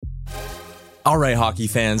All right, hockey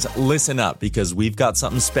fans, listen up because we've got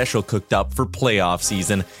something special cooked up for playoff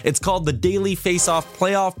season. It's called the Daily Face-Off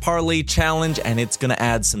Playoff Parlay Challenge, and it's going to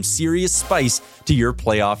add some serious spice to your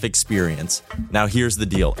playoff experience. Now, here's the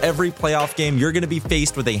deal. Every playoff game, you're going to be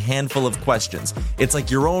faced with a handful of questions. It's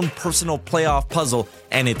like your own personal playoff puzzle,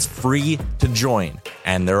 and it's free to join.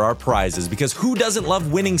 And there are prizes, because who doesn't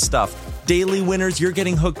love winning stuff? Daily winners, you're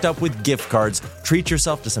getting hooked up with gift cards. Treat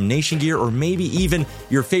yourself to some Nation gear or maybe even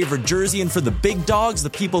your favorite jersey. And for the big dogs, the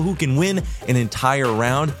people who can win an entire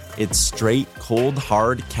round, it's straight, cold,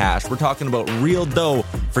 hard cash. We're talking about real dough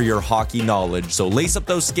for your hockey knowledge. So lace up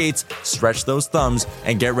those skates, stretch those thumbs,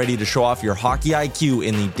 and get ready to show off your hockey IQ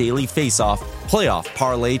in the Daily Face-Off Playoff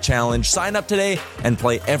Parlay Challenge. Sign up today and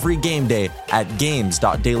play every game day at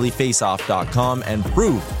games.dailyfaceoff.com and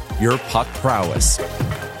prove your puck prowess.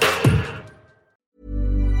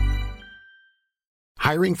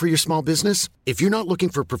 Hiring for your small business? If you're not looking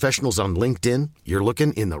for professionals on LinkedIn, you're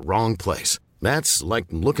looking in the wrong place. That's like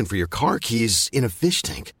looking for your car keys in a fish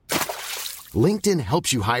tank. LinkedIn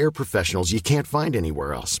helps you hire professionals you can't find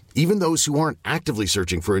anywhere else, even those who aren't actively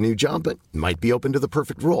searching for a new job but might be open to the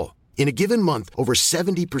perfect role. In a given month, over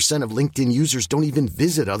 70% of LinkedIn users don't even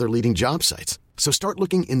visit other leading job sites. So start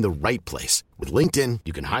looking in the right place. With LinkedIn,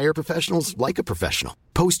 you can hire professionals like a professional.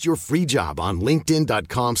 Post your free job on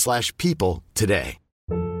linkedin.com/people today.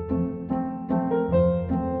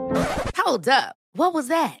 Hold up. What was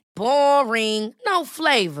that? Boring. No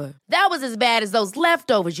flavor. That was as bad as those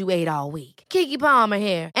leftovers you ate all week. Keke Palmer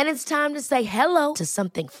here. And it's time to say hello to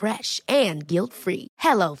something fresh and guilt-free.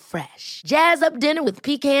 Hello Fresh. Jazz up dinner with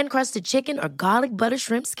pecan-crusted chicken or garlic butter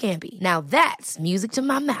shrimp scampi. Now that's music to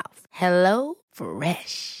my mouth. Hello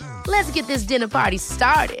Fresh. Let's get this dinner party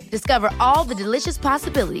started. Discover all the delicious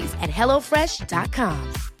possibilities at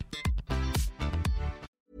hellofresh.com.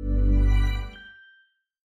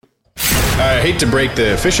 I hate to break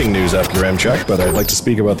the fishing news after Remchuk, but I'd like to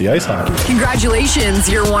speak about the ice hockey. Congratulations,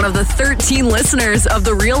 you're one of the 13 listeners of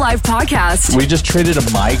the Real Life Podcast. We just traded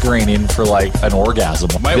a migraine in for like an orgasm.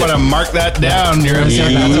 Might want to mark that down.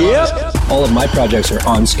 Yep. All of my projects are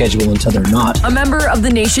on schedule until they're not. A member of the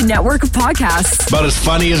Nation Network of Podcasts. About as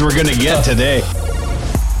funny as we're going to get today.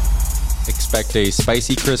 Expect a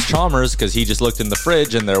spicy Chris Chalmers because he just looked in the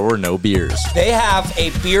fridge and there were no beers. They have a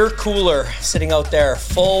beer cooler sitting out there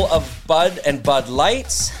full of Bud and Bud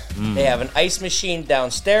Lights. They have an ice machine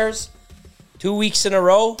downstairs. 2 weeks in a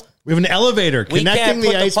row. We have an elevator connecting the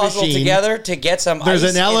ice machine. We can't put the puzzle together to get some There's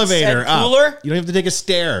ice an elevator in said cooler. up. You don't have to take a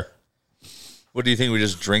stair. What do you think? We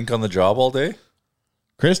just drink on the job all day?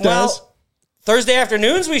 Chris does. Well, Thursday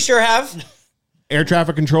afternoons we sure have. Air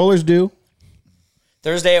traffic controllers do.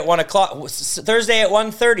 Thursday at 1 o'clock. Thursday at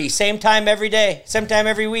 1:30. Same time every day. Same time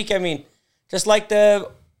every week. I mean, just like the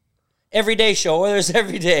everyday show. Where there's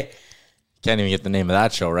every day. Can't even get the name of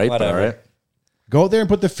that show, right? Whatever. But, all right. Go out there and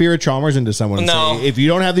put the fear of Chalmers into someone. And say, if you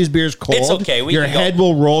don't have these beers cold, it's okay. Your head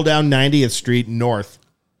will roll down 90th Street north.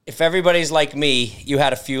 If everybody's like me, you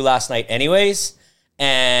had a few last night anyways,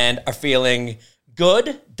 and are feeling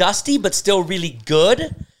good, dusty, but still really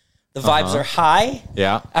good. The vibes are high.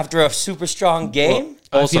 Yeah. After a super strong game.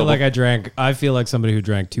 Well, I feel like somebody who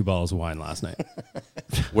drank 2 bottles of wine last night.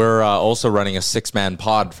 We're also running a 6-man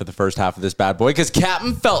pod for the first half of this bad boy because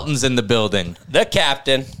Captain Felton's in the building. The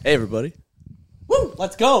captain. Hey, everybody. Woo,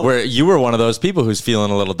 let's go. You were one of those people who's feeling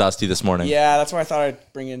a little dusty this morning. Yeah, that's why I thought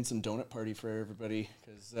I'd bring in some donut party for everybody.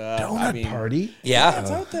 Party? Yeah. It's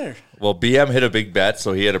out there. Well, BM hit a big bet,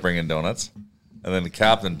 so he had to bring in donuts. And then the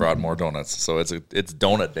captain brought more donuts. So it's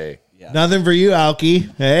donut day. Yeah. Nothing for you, Alki.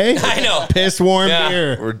 Hey? I know. Piss warm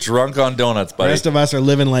beer. We're drunk on donuts, The buddy. rest of us are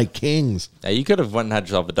living like kings. Yeah, you could have went and had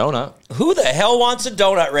yourself a donut. Who the hell wants a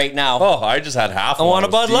donut right now? Oh, I just had half. I want a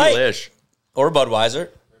Bud Light. Delish. Or a Budweiser.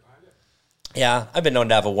 Yeah, I've been known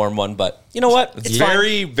to have a warm one, but you know what? It's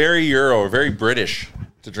very, very Euro, very British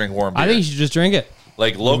to drink warm beer. I think you should just drink it.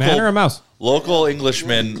 Like local Man or a mouse? Local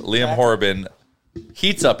Englishman Liam Horrobin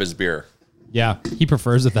heats up his beer. Yeah, he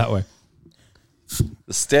prefers it that way.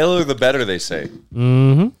 The staler, the better, they say.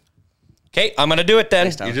 Mm-hmm. Okay, I'm going to do it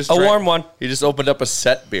then. Warm one. He just opened up a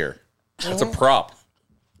set beer. That's a prop.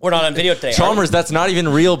 We're not on video today. Chalmers, that's not even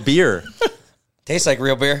real beer. Tastes like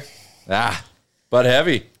real beer. Bud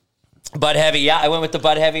Heavy. Bud Heavy, yeah. I went with the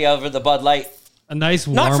Bud Heavy over the Bud Light. A nice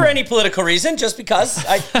warm. Not for any political reason, just because.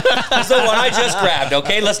 It's the one I just grabbed,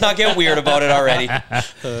 okay? Let's not get weird about it already.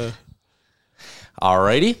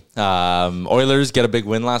 Alrighty. Oilers get a big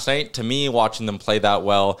win last night. To me, watching them play that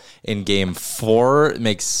well in Game 4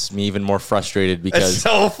 makes me even more frustrated because... It's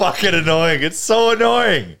so fucking annoying. It's so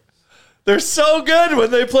annoying. They're so good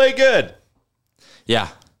when they play good. Yeah.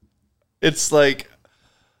 It's like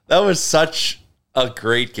That was such a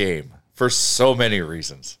great game for so many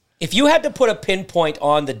reasons. If you had to put a pinpoint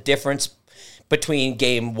on the difference between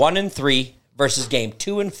game 1 and 3 versus game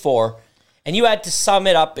 2 and 4, and you had to sum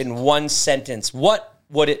it up in one sentence, what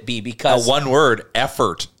would it be? Because one word,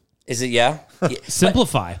 effort. Is it, yeah?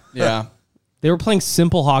 Simplify. Yeah. They were playing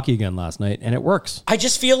simple hockey again last night, and it works. I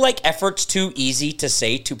just feel like effort's too easy to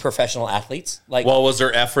say to professional athletes. Like, well, was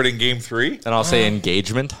there effort in game 3? And I'll say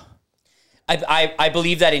engagement. I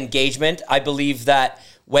believe that engagement. I believe that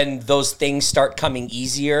when those things start coming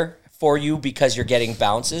easier for you because you're getting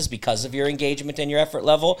bounces because of your engagement and your effort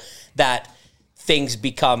level, that things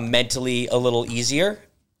become mentally a little easier.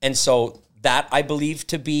 And so that I believe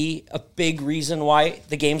to be a big reason why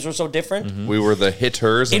the games were so different. Mm-hmm. We were the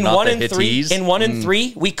hitters and not the hitties. In 1 and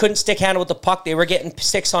 3, we couldn't stick handle with the puck. They were getting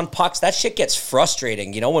sticks on pucks. That shit gets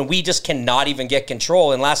frustrating, when we just cannot even get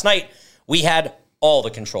control. And last night, we had all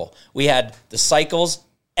the control. We had the cycles.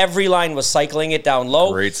 Every line was cycling it down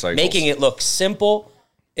low. Great cycles. Making it look simple.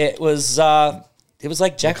 It was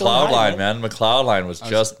like Jekyll and McLeod Hyde. line, man. McLeod line was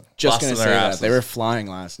just Just busting going to say their that. asses. They were flying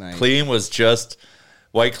last night. Clean was just...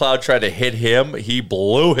 White Cloud tried to hit him. He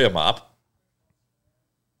blew him up.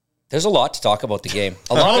 There's a lot to talk about the game.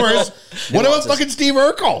 What about fucking Steve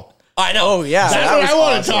Urkel? I know. Oh, yeah. That's what I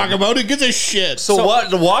want to talk about. Who gives a shit? So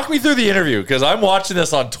what? Walk me through the interview, because I'm watching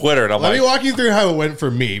this on Twitter, and I'm Let me walk you through how it went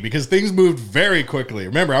for me, because things moved very quickly.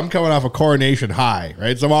 Remember, I'm coming off a coronation high,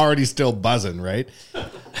 right? So I'm already still buzzing, right?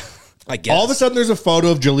 I guess. All of a sudden, there's a photo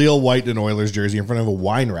of Jaleel White in an Oilers jersey in front of a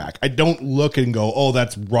wine rack. I don't look and go, oh,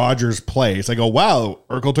 that's Rogers Place. I go, wow,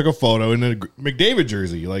 Urkel took a photo in a McDavid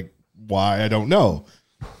jersey. Like, why? I don't know.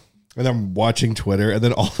 And I'm watching Twitter, and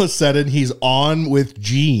then all of a sudden, he's on with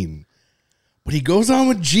Gene. But he goes on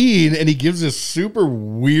with Gene, and he gives this super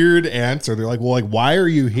weird answer. They're like, well, like, why are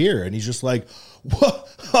you here? And he's just like, what?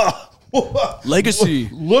 Legacy.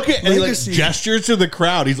 Look at, and he like gestures to the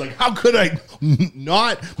crowd. He's like, how could I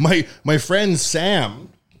not? My friend Sam.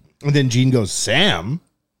 And then Gene goes, Sam?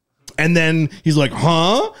 And then he's like,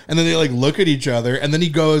 huh? And then they like look at each other. And then he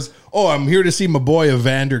goes, oh, I'm here to see my boy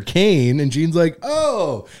Evander Kane. And Gene's like,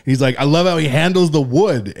 oh. He's like, I love how he handles the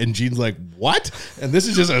wood. And Gene's like, what? And this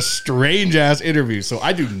is just a strange ass interview. So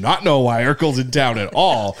I do not know why Urkel's in town at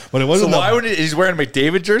all. But it wasn't. So why would he's wearing a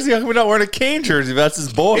McDavid jersey? How come we're not wearing a Kane jersey? That's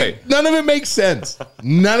his boy. None of it makes sense.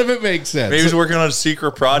 None of it makes sense. Maybe he's working on a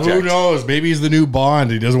secret project. Who knows? Maybe he's the new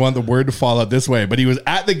Bond. He doesn't want the word to fall out this way. But he was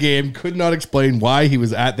at the game, could not explain why he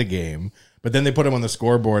was at the game. But then they put him on the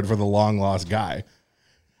scoreboard for the long lost guy.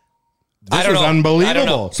 This was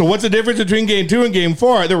unbelievable. So what's the difference between game 2 and game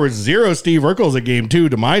 4? There was 0 Steve Urkels at game 2,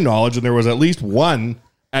 to my knowledge, and there was at least 1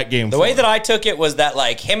 at game 4. The way that I took it was that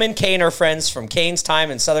like him and Kane are friends from Kane's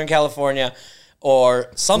time in Southern California,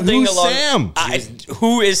 or something Who's Sam?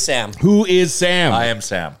 Who is Sam? Who is Sam? I am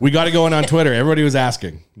Sam. We got to go on Twitter. Everybody was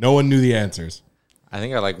asking. No one knew the answers. I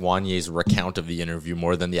think I like Wanye's recount of the interview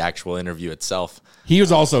more than the actual interview itself. He was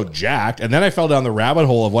also jacked. And then I fell down the rabbit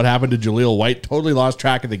hole of what happened to Jaleel White. Totally lost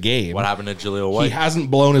track of the game. What happened to Jaleel White? He hasn't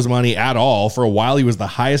blown his money at all. For a while, he was the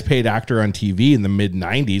highest paid actor on TV in the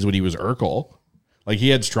mid-90s when he was Urkel. Like, he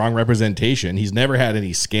had strong representation. He's never had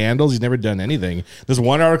any scandals. He's never done anything. This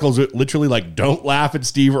one article is literally like, don't laugh at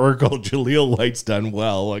Steve Urkel. Jaleel White's done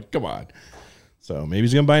well. Like, come on. So maybe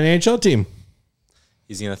he's going to buy an NHL team.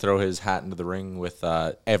 He's going to throw his hat into the ring with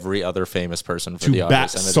every other famous person for the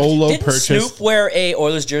bat solo Didn't purchase. Snoop wear a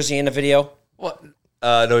Oilers jersey in the video? What?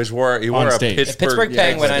 No, he wore a Pittsburgh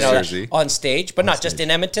Penguin. I know jersey. that on stage, but not just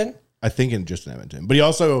in Edmonton. I think in just in Edmonton. But he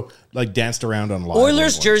also like danced around on live.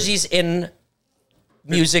 Oilers jerseys in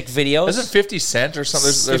music videos. Isn't 50 Cent or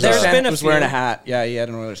something? There's been a was few. wearing a hat. Yeah, he had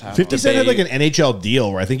an Oilers hat. 50 Cent had like an NHL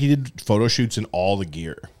deal where I think he did photo shoots in all the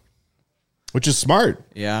gear. Which is smart.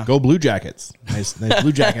 Yeah. Go Blue Jackets. Nice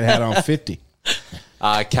Blue Jacket hat on 50.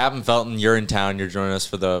 Captain Felton, you're in town. You're joining us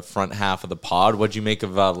for the front half of the pod. What'd you make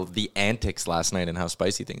of the antics last night and how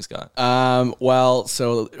spicy things got? Well,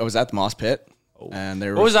 so I was at the Moss Pit. And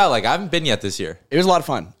what was that like? I haven't been yet this year. It was a lot of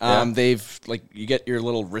fun. Yeah. They've you get your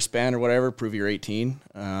little wristband or whatever, prove you're 18.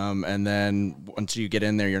 And then once you get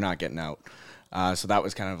in there, you're not getting out. So that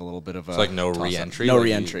was kind of a little bit of a... It's like no re-entry? No Like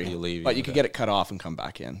re-entry. you leave, but you could get it cut off and come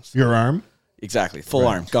back in. So. Your arm? Exactly. Full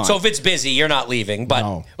arm. Gone. So if it's busy, you're not leaving. But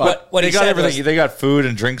No. what They he got said everything. was, They got food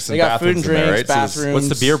and drinks and They got food bathrooms and in there, drinks, right? So bathrooms.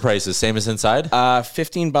 What's the beer prices? Same as inside?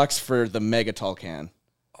 $15 for the mega tall can.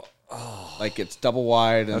 Like it's double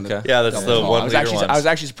wide. And Okay. Yeah, that's the tall. one I was liter actually ones. I was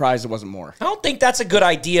actually surprised it wasn't more. I don't think that's a good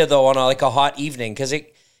idea though on a hot evening because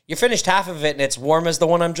You finished half of it, and it's warm as the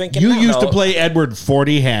one I'm drinking You now. used to play Edward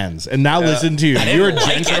 40 hands, and now listen to you. You're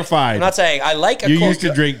gentrified. I'm not saying I like a You cold. used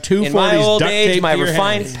to drink two in my 40s, old duct age, tape my to your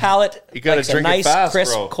refined hands. palate. You gotta likes a drink it nice, fast,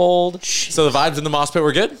 crisp, bro. cold. So the vibes in the moss pit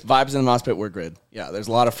were good? Vibes in the moss pit were good. Yeah, there's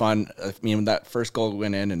a lot of fun. I mean, that first goal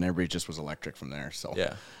went in, and everybody just was electric from there. So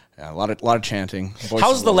Yeah. a lot of chanting.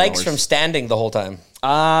 How's the legs from standing the whole time?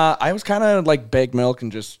 I was kind of like bag milk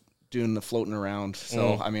and just doing the floating around.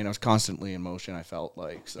 So I mean, I was constantly in motion. I felt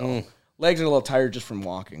like so. Legs are a little tired just from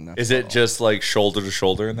walking. That's Is it just like shoulder to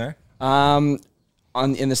shoulder in there?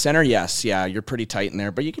 in the center? Yes, yeah, you're pretty tight in there,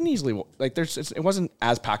 but you can easily like. It wasn't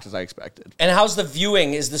as packed as I expected. And how's the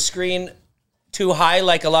viewing? Is the screen too high?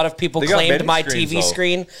 Like a lot of people They got claimed many my screens, TV though.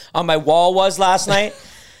 screen on my wall was last night,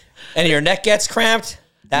 and your neck gets cramped.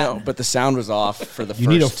 No, but the sound was off for the You first.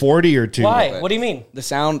 need a 40 or two. Why? What do you mean? The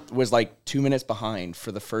sound was like 2 minutes behind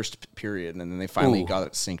for the first period, and then they finally got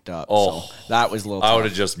it synced up. Oh. So that was a little I tough. would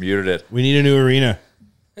have just muted it. We need a new arena.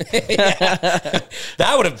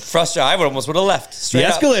 That would have frustrated. I almost would have left. The Straight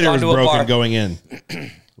up, escalator gone was to a broken bar. going in.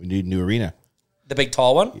 We need a new arena. The big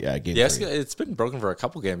tall one. Yeah, game Yes, three. it's been broken for a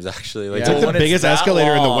couple games actually. Like Yeah. It's like the When it's biggest that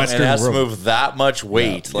escalator in the long Western and it has world. to move that much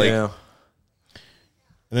weight. Like, yeah.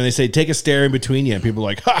 And then they say, take a stair in between you. And people are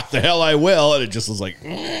like, ha, the hell I will. And it just was like,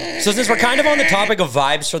 So since we're kind of on the topic of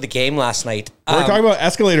vibes for the game last night, we're talking about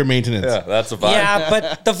escalator maintenance. yeah, that's a vibe. yeah,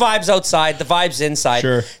 but the vibes outside, the vibes inside.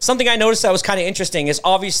 Sure. Something I noticed that was kind of interesting is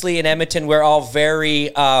obviously in Edmonton, we're all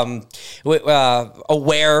very aware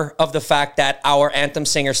of the fact that our anthem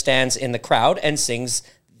singer stands in the crowd and sings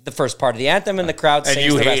the first part of the anthem, and the crowd And sings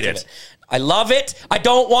you the rest hate of it. it. I love it. I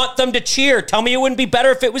don't want them to cheer. Tell me it wouldn't be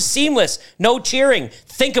better if it was seamless. No cheering.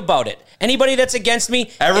 Think about it. Anybody that's against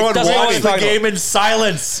me, Everyone it doesn't know what watched I'm the talking game about. in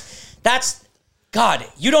silence. That's, God,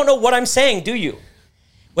 you don't know what I'm saying, do you?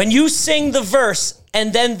 When you sing the verse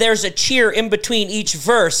and then there's a cheer in between each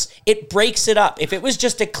verse, it breaks it up. If it was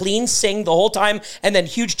just a clean sing the whole time and then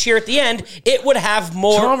huge cheer at the end, it would have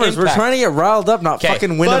more Chalmers, impact. we're trying to get riled up, not Okay.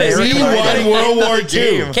 fucking win But America. We won World War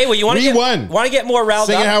II. Okay, well, you want to get more riled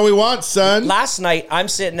Sing up? it how we want, son. Last night, I'm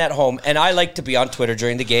sitting at home, and I like to be on Twitter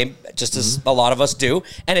during the game, just as a lot of us do,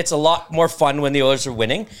 and it's a lot more fun when the Oilers are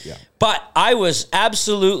winning. Yeah. But I was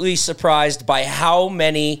absolutely surprised by how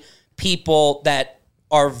many people that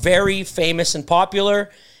are very famous and popular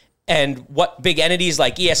and what big entities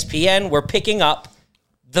like ESPN were picking up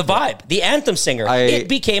the vibe, the anthem singer. It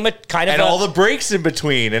became a kind of And all the breaks in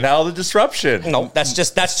between and all the disruption. No, that's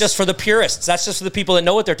just for the purists. That's just for the people that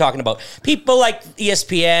know what they're talking about. People like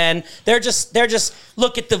ESPN, they're just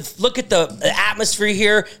look at the atmosphere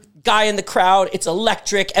here. Guy in the crowd, it's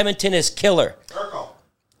electric. Edmonton is killer. Urkel.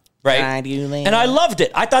 Right? And I loved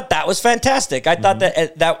it. I thought that was fantastic. I thought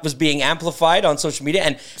that was being amplified on social media.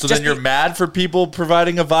 And So then you're mad for people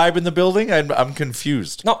providing a vibe in the building? I'm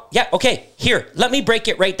confused. No, yeah, okay. Here, let me break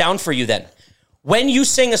it right down for you then. When you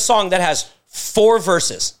sing a song that has 4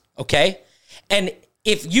 verses, okay? And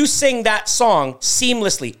if you sing that song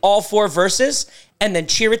seamlessly, all 4 verses, and then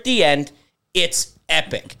cheer at the end, it's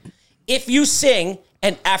epic. If you sing,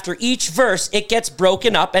 and after each verse, it gets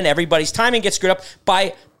broken up, and everybody's timing gets screwed up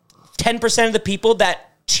by 10% of the people that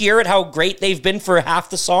cheer at how great they've been for half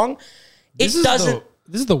the song, This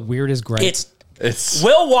is the weirdest gripe.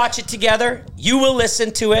 We'll watch it together. You will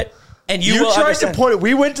listen to it, and you will tried understand. to point it.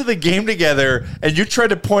 We went to the game together, and you tried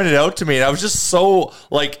to point it out to me, and I was just so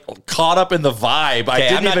like caught up in the vibe. I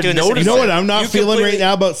didn't even notice. You know what I'm not You feeling completely- right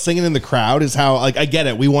now about singing in the crowd is how, like, I get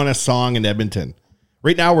it. We want a song in Edmonton.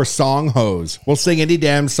 Right now, we're song hoes. We'll sing any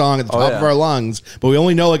damn song at the top of our lungs, but we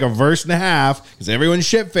only know like a verse and a half because everyone's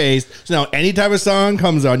shit-faced. So now anytime a song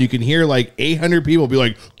comes on, you can hear like 800 people be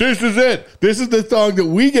like, this is it. This is the song that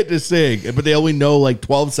we get to sing. But they only know like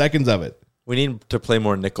 12 seconds of it. We need to play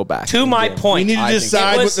more Nickelback. To my point, We need to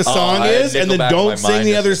decide what the song is and then don't sing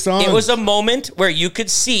the other song. It was a moment where you could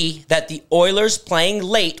see that the Oilers playing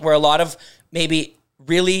late, where a lot of maybe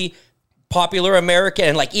really popular American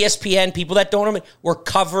and like ESPN people that don't know were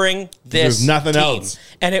covering this. There's nothing team. else.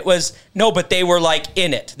 And it was but they were like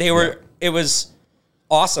in it. They were. It was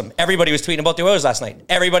awesome. Everybody was tweeting about the Oilers last night.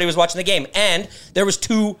 Everybody was watching the game, and there was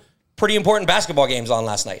 2 pretty important basketball games on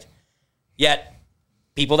last night. Yet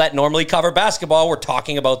people that normally cover basketball were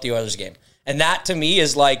talking about the Oilers game, and that to me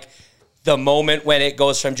is like the moment when it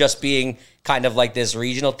goes from just being kind of like this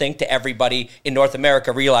regional thing to everybody in North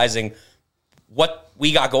America realizing what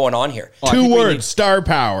we got going on here. 2 words, star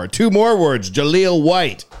power. 2 more words, Jaleel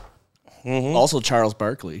White. Also Charles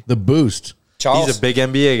Barkley. The boost. Charles, He's a big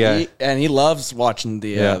NBA guy. He loves watching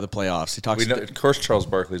the playoffs. He talks. Of course, Charles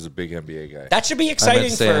Barkley's a big NBA guy. that should be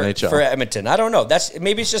exciting say NHL. for Edmonton. I don't know.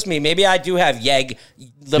 Maybe it's just me. Maybe I do have Yeg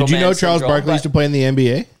little Did you man know Charles syndrome, Barkley used to play in the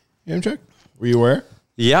NBA? Yamchuk? Were you aware?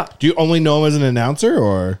 Yeah. Do you only know him as an announcer,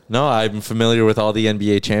 or No, I'm familiar with all the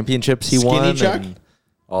NBA championships he won. Chuck? And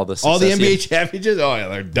all the NBA championships? Oh, yeah,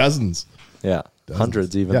 there are dozens. Yeah.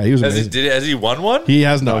 Hundreds even. Yeah, he was amazing. Has he won one? He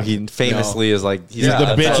has not. No, he famously is like He's the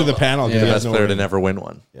bitch of the panel. the best player to never win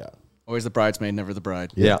one. Yeah. Always the bridesmaid, never the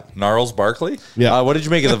bride. Yeah. Gnarls Barkley? Yeah. What did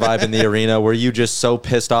you make of the vibe in the arena? Were you just so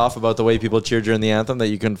pissed off about the way people cheered during the anthem that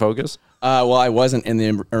you couldn't focus? Well, I wasn't in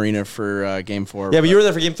the arena for Game 4. Yeah, but you were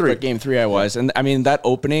there for Game 3. But Game 3 I was. And, I mean, that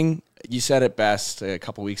opening, you said it best a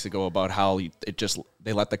couple weeks ago about how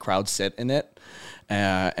they let the crowd sit in it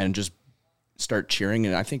and just start cheering.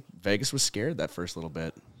 And I think Vegas was scared that first little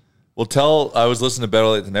bit. Well, I was listening to Better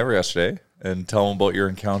Late Than Never yesterday and tell them about your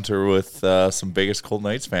encounter with some Vegas Golden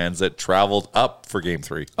Knights fans that traveled up for Game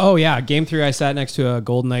 3. Oh, yeah. Game 3, I sat next to a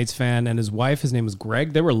Golden Knights fan and his wife. His name was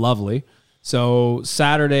Greg. They were lovely. So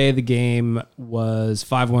Saturday, the game was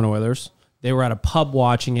 5-1 Oilers. They were at a pub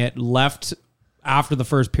watching it, left after the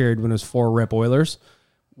first period when it was 4-rip Oilers,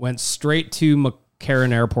 went straight to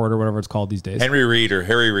McCarran Airport or whatever it's called these days. Henry Reid or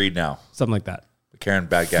Harry Reid now. Something like that. McCarran,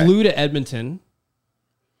 bad guy. Flew to Edmonton.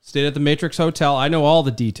 Stayed at the Matrix Hotel. I know all the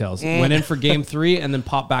details. Went in for Game 3 and then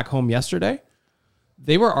popped back home yesterday.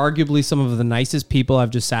 They were arguably some of the nicest people I've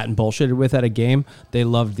just sat and bullshitted with at a game. They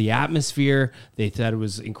loved the atmosphere. They thought it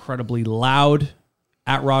was incredibly loud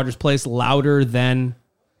at Rogers Place, louder than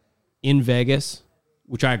in Vegas,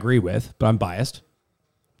 which I agree with, but I'm biased.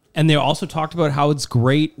 And they also talked about how it's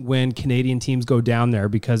great when Canadian teams go down there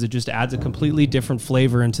because it just adds a completely different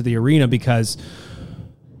flavor into the arena because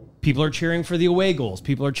people are cheering for the away goals.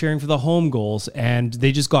 People are cheering for the home goals, and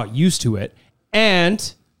they just got used to it.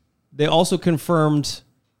 And they also confirmed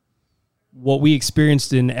what we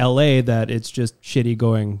experienced in LA, that it's just shitty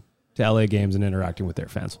going to LA games and interacting with their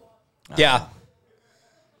fans. Yeah.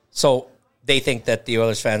 So they think that the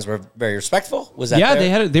Oilers fans were very respectful? Was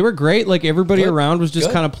that they were great. Like everybody Good. around was just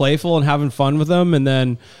Good. kind of playful and having fun with them. And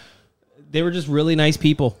then they were just really nice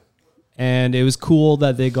people. And it was cool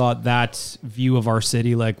that they got that view of our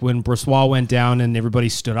city. Like when Brossoit went down and everybody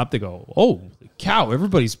stood up, they go, oh, cow,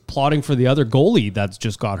 everybody's plotting for the other goalie that's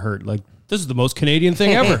just got hurt. Like, this is the most Canadian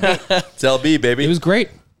thing ever. It's LB, baby. It was great.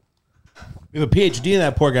 We have a PhD in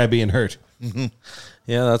that poor guy being hurt.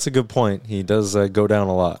 Yeah, that's a good point. He does go down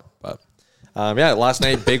a lot. But last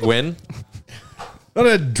night, big win. What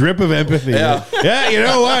a drip of empathy. Yeah. Yeah, you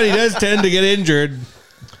know what? He does tend to get injured.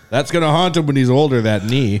 That's going to haunt him when he's older, that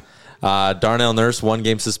knee. Darnell Nurse,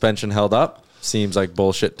 1-game suspension held up. Seems like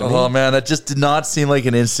bullshit to me. Oh, man, that just did not seem like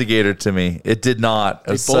an instigator to me. It did not.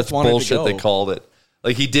 It was both such wanted to bullshit go. they called it.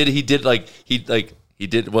 Like, he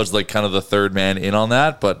was like kind of the third man in on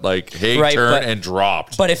that, but like Haig turned and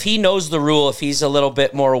dropped. But if he knows the rule, if he's a little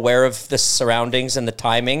bit more aware of the surroundings and the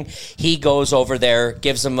timing, he goes over there,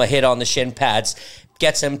 gives him a hit on the shin pads,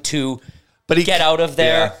 gets him to get out of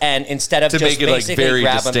there, and instead of to just make it basically very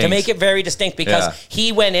grab him, to distinct. make it very distinct, because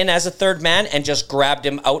he went in as a third man and just grabbed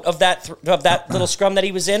him out of that little scrum that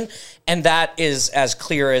he was in, and that is as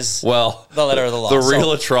clear as the letter of the law. The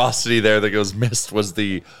real atrocity there that was missed was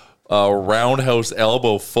the roundhouse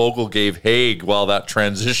elbow Fogle gave Haig while that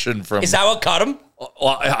transition from... Is that what caught him?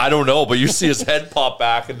 I don't know, but you see his head pop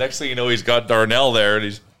back, and next thing you know, he's got Darnell there, and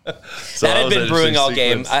he's... So that had was been an brewing all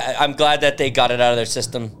interesting game. sequence. I'm glad that they got it out of their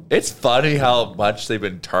system. It's funny how much they've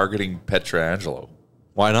been targeting Pietrangelo.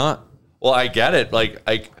 Why not? Well, I get it. Like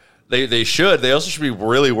they should. They also should be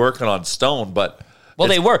really working on Stone, but... Well,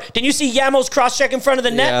 they were. Didn't you see Yamo's cross check in front of the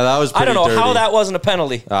net? Yeah, that was I don't know pretty how dirty. that wasn't a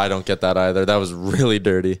penalty. I don't get that either. That was really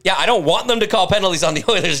dirty. Yeah, I don't want them to call penalties on the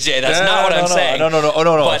Oilers, Jay. That's not what I'm saying. No. Oh,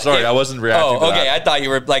 no. But Sorry, I wasn't reacting to okay. that. I thought you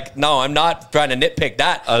were like, no, I'm not trying to nitpick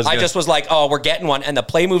that. I just was like, oh, we're getting one. And the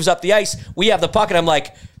play moves up the ice. We have the puck. And I'm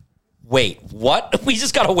like, wait, what? We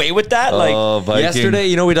just got away with that?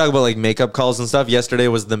 Yesterday, we talk about like makeup calls and stuff. Yesterday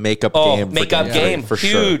was the makeup game. Makeup game. For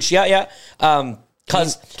huge. sure. Yeah.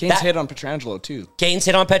 Because Kane's hit on Pietrangelo, too. Kane's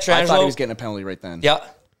hit on Pietrangelo. I thought he was getting a penalty right then. Yeah.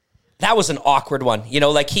 That was an awkward one.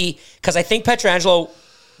 Because I think Pietrangelo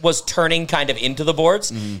was turning kind of into the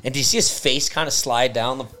boards. And do you see his face kind of slide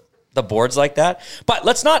down the boards like that? But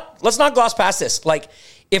let's not gloss past this. Like,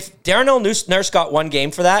 if Darnell Nurse got one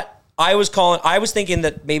game for that, I was thinking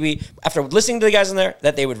that maybe after listening to the guys in there,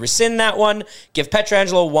 that they would rescind that one, give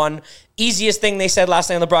Pietrangelo one. Easiest thing they said last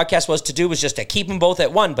night on the broadcast was just to keep them both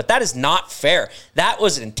at one. But that is not fair. That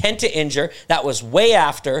was an intent to injure. That was way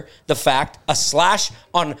after the fact. A slash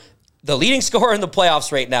on the leading scorer in the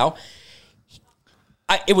playoffs right now.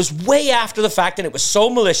 It was way after the fact, and it was so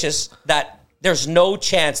malicious that there's no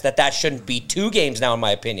chance that shouldn't be 2 games now, in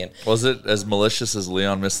my opinion. Was it as malicious as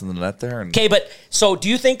Leon missing the net there? Okay, but so do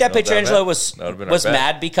you think that Pietrangelo was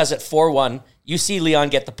mad because at 4-1, you see Leon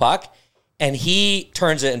get the puck, and he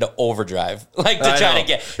turns it into overdrive, like to try to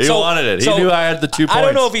get. He wanted it. He knew I had the 2 points. I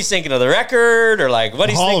don't know if he's thinking of the record or like what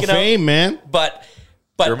he's thinking of. Hall of Fame, man. But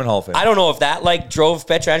German Hall of Fame. I don't know if that like drove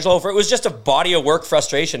Pietrangelo over. It was just a body of work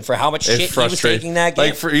frustration for how much shit he was taking that game.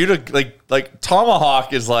 Like for you to like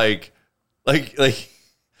tomahawk is like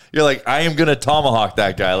you're like, I am gonna tomahawk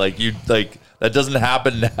that guy. Like you like that doesn't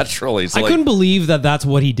happen naturally. So I couldn't believe that's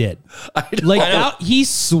what he did. He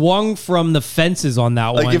swung from the fences on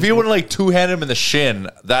that one. Like if you would have two-handed him in the shin,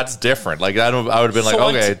 that's different. Like I would have been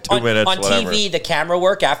okay, 2 minutes. On whatever. TV, the camera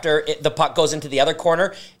work after the puck goes into the other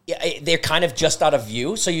corner, they're kind of just out of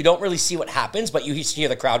view, so you don't really see what happens, but you hear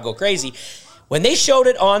the crowd go crazy. When they showed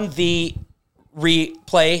it on the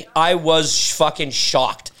replay, I was fucking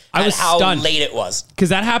shocked. I was how stunned. Late it was. Because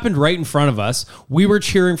that happened right in front of us. We were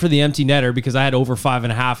cheering for the empty netter because I had over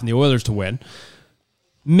 5.5 and the Oilers to win.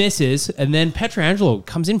 Misses, and then Pietrangelo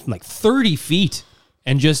comes in from 30 feet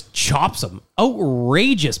and just chops him.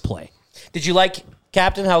 Outrageous play. Did you like,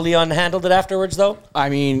 Captain, how Leon handled it afterwards, though? I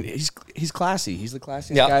mean, he's classy. He's the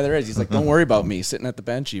classiest guy there is. He's like, don't worry about me, sitting at the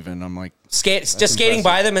bench even. I'm like... skating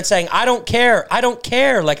by them and saying, I don't care.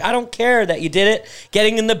 Like, I don't care that you did it.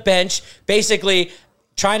 Getting in the bench, basically...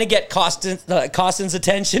 trying to get Costin's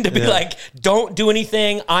attention to be like, don't do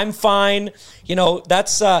anything. I'm fine.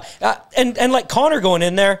 That's and like Connor going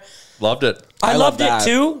in there. Loved it. I loved it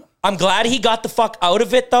too. I'm glad he got the fuck out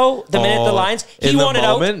of it though. The minute the lines, he wanted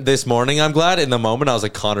out. This morning, I'm glad. In the moment, I was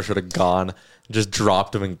like, Connor should have gone. Just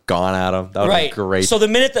dropped him and gone at him. That would have been great. So the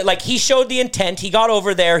minute that he showed the intent, he got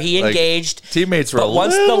over there, he engaged. Teammates were a little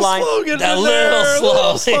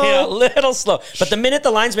slow. But the minute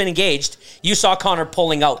the linesman engaged, you saw Connor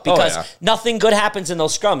pulling out because nothing good happens in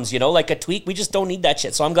those scrums. Like a tweak, we just don't need that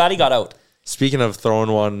shit. So I'm glad he got out. Speaking of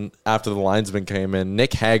throwing one after the linesman came in,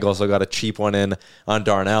 Nick Hague also got a cheap one in on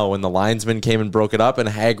Darnell when the linesman came and broke it up, and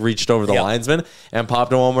Hague reached over the linesman and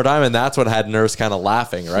popped it one more time, and that's what had Nurse kind of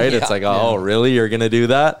laughing, right? It's like, really? You're going to do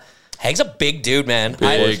that? Hague's a big dude, man.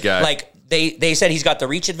 Big guy. They said he's got the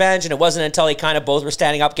reach advantage, and it wasn't until they kind of both were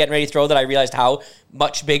standing up, getting ready to throw, that I realized how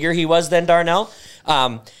much bigger he was than Darnell.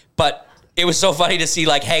 But... it was so funny to see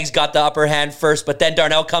Hague's got the upper hand first, but then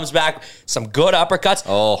Darnell comes back, some good uppercuts,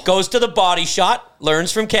 goes to the body shot,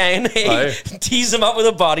 learns from Kane, tees him up with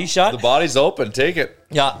a body shot. The body's open, take it.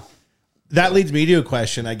 Yeah. That leads me to a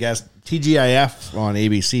question, I guess. TGIF on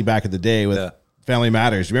ABC back in the day with Family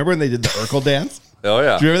Matters. Remember when they did the Urkel dance? Oh,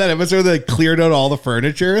 yeah. Do you remember that episode where they cleared out all the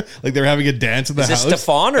furniture? Like they were having a dance in the house? Is it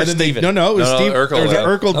Stefan or Steven? No, it was Steve. Urkel, there was an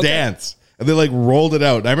Urkel dance. And they rolled it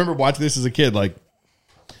out. And I remember watching this as a kid,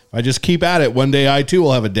 if I just keep at it, one day I too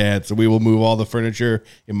will have a dance and we will move all the furniture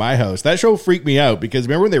in my house. That show freaked me out because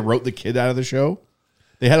remember when they wrote the kid out of the show?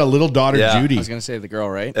 They had a little daughter, Judy. I was going to say the girl,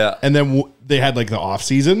 right? Yeah. And then they had the off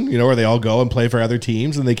season, where they all go and play for other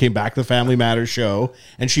teams. And they came back to the Family Matters show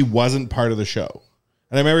and she wasn't part of the show.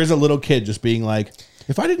 And I remember as a little kid just being like,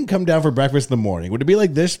 if I didn't come down for breakfast in the morning, would it be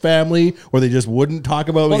like this family where they just wouldn't talk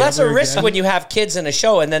about me? Well, that's a risk when you have kids in a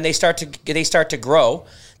show and then they start to grow.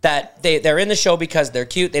 That they're in the show because they're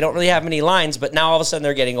cute. They don't really have many lines, but now all of a sudden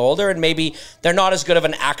they're getting older and maybe they're not as good of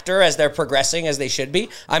an actor as they're progressing as they should be.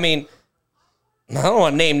 I mean, I don't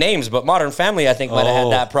want to name names, but Modern Family, I think, might have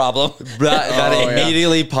had that problem. That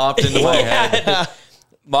immediately popped into my head.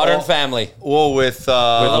 Modern Family. Well, with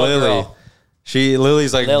Lily.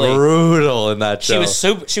 Lily's brutal in that show.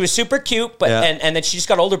 She was super cute, but and then she just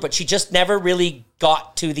got older, but she just never really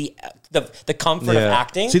got to the comfort of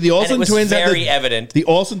acting. See, the Olsen twins very evident. The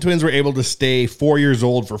Olsen twins were able to stay 4 years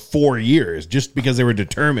old for 4 years just because they were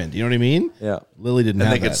determined. You know what I mean? Yeah. Lily didn't have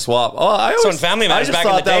that. And they could swap. So in Family Matters back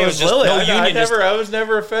in the day, it was just Lily. no union. I was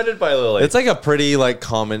never offended by Lily. It's a pretty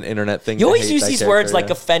common internet thing. You always use these words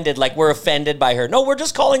offended, like we're offended by her. No, we're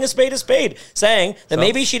just calling a spade, saying that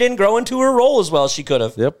maybe she didn't grow into her role as well as she could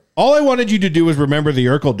have. Yep. All I wanted you to do was remember the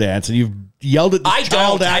Urkel dance, and you've yelled at the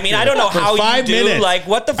child actor. I mean, I don't know how 5 you do. minutes.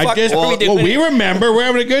 What the fuck are we doing? Well, we remember. We're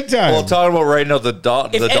having a good time. Well, talking about right now, the daughter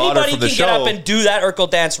from the show. If anybody can get up and do that Urkel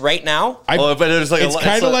dance right now. But it's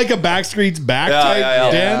kind of like a Backstreet's Back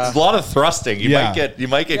type dance. It's a lot of thrusting. You might get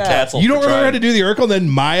canceled. You don't remember how to do the Urkel? Then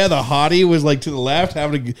Maya, the hottie, was to the left.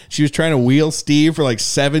 She was trying to wheel Steve for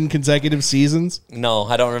 7 consecutive seasons. No,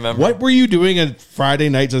 I don't remember. What were you doing on Friday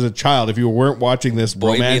nights as a child if you weren't watching this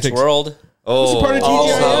Boy romantic Meets World? It was part of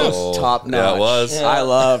TGIF. Top notch. Yeah, it was. Yeah. I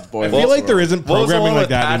loved Boy I feel like there isn't programming like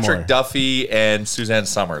that Patrick anymore. Duffy and Suzanne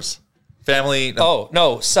Summers. Family. Oh,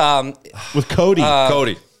 no. With Cody.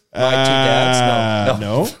 Cody. My two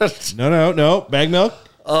dads? No. Bag milk?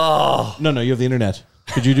 Oh. No, you have the internet.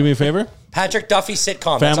 Could you do me a favor? Patrick Duffy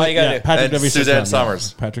sitcom. That's all you got to do. Patrick And Duffy Suzanne sitcom,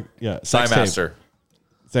 Summers. Patrick, Time Master.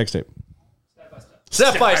 Sex tape.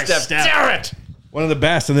 Step by step. Damn it. One of the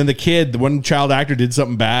best. And then the one child actor did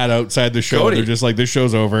something bad outside the show. Cody. They're just like, this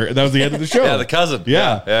show's over. And that was the end of the show. Yeah, the cousin.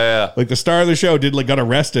 Yeah. Like the star of the show got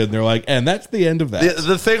arrested. And they're like, and that's the end of that.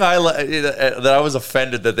 The thing that I was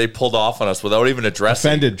offended that they pulled off on us without even addressing.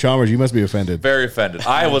 Offended. Chalmers, you must be offended. Very offended.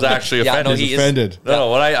 I was actually Yeah, offended. no, he is. Offended.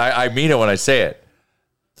 No, when I mean it when I say it.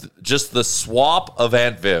 Just the swap of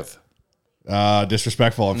Aunt Viv.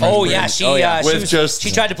 Disrespectful. Oh, yeah. She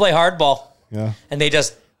tried to play hardball. Yeah. And they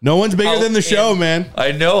just... No one's bigger than the show, man.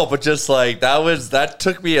 I know, but just like that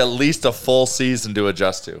took me at least a full season to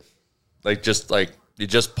adjust to. You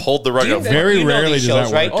just pulled the rug out. Very rarely does that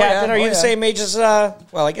work. Right, Captain? Are you the same age as...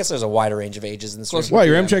 well, I guess there's a wider range of ages in this room. Well,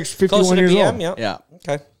 your M-Check's 51 years old. Yeah.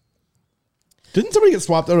 Okay. Didn't somebody get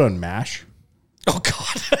swapped out on MASH? Oh,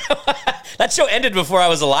 God. That show ended before I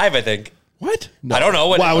was alive, I think. What? No. I don't know.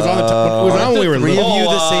 Well, I was on the top. It was on when we were Three little. of you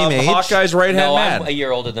the same age? Hawkeye's right-hand man. I'm a year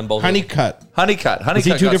older than both Honeycutt. Honeycutt. Is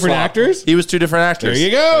he two got different swapped. actors? He was two different actors. There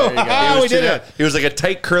you go. He We did it. He was like a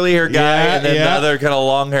tight curly hair guy, and then the other kind of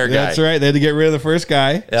long hair guy. That's right. They had to get rid of the first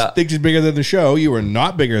guy. Yeah. Thinks he's bigger than the show. You were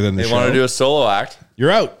not bigger than the They show. want to do a solo act. You're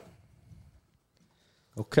out.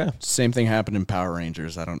 Okay. Same thing happened in Power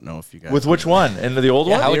Rangers. I don't know if you guys... With which one? In the old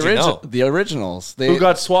one? how would you know? The originals. Who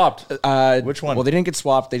got swapped? Which one? Well, they didn't get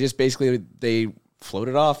swapped. They just basically... They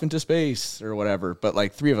floated off into space or whatever. But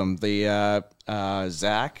like three of them.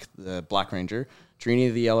 Zach, the Black Ranger,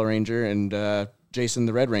 Trini, the Yellow Ranger, and Jason,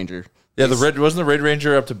 the Red Ranger. Yeah, wasn't the Red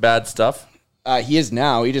Ranger up to bad stuff? He is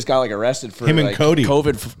now. He just got arrested for Him and Cody.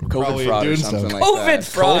 COVID fraud or something like that. COVID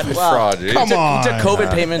fraud. COVID fraud, dude. Come on. He took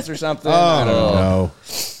COVID payments or something. Oh, I don't know. no.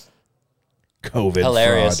 COVID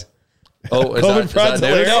Hilarious. fraud. Oh, is COVID that fraud's news?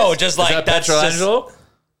 hilarious. No, just like Is that that's just... Pietrangelo?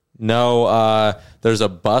 No, there's a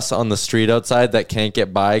bus on the street outside that can't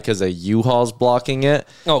get by because a U-Haul's blocking it.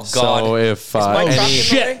 Oh, God. So if my truck in the way?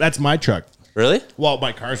 Shit, that's my truck. really? Well,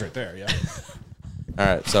 my car's right there, yeah. All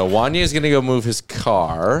right, so Wanya is going to go move his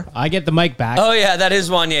car. I get the mic back. Oh, yeah, that is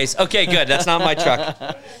Wanye's. Okay, good. That's not my truck.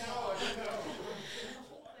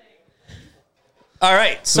 All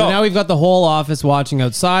right, So now we've got the whole office watching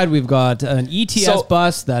outside. We've got an ETS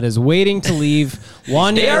bus that is waiting to leave.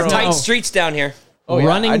 Wanya they are is tight now streets down here.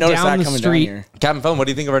 running I noticed down that the coming street. down here. Captain Phone, what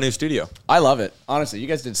do you think of our new studio? I love it. Honestly, you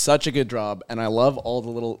guys did such a good job, and I love all the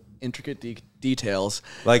little intricate details.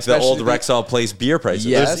 Like the old Rexall Place beer prices.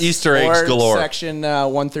 Yes. There's Easter eggs or galore. Section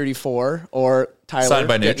 134, or Tyler Signed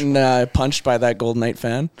by Nuge. getting punched by that Golden Knight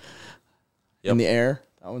fan Yep. in the air.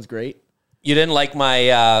 That one's great. You didn't like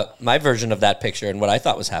my my version of that picture and what I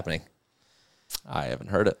thought was happening. I haven't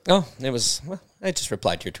heard it. Oh, it was... Well, I just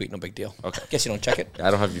replied to your tweet. No big deal. Okay. Guess you don't check it. I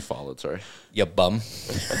don't have you followed, sorry. You bum.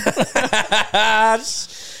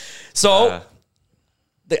 So,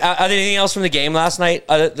 anything else from the game last night?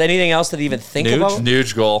 Anything else to even think about?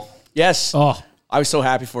 Nuge goal. Yes. Oh, I was so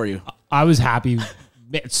happy for you. I was happy.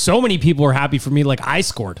 Man, so many people were happy for me. Like I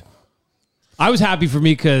scored. I was happy for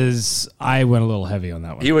me because I went a little heavy on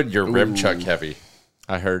that one. He went your rim chuck heavy.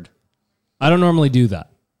 I heard. I don't normally do that.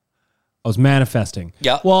 I was manifesting.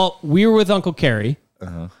 Yeah. Well, we were with Uncle Kerry,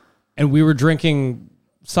 and we were drinking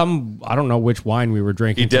some, I don't know which wine we were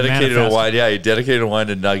drinking. He to dedicated a manifest. wine. Yeah, he dedicated a wine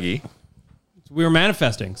to Nuggy. We were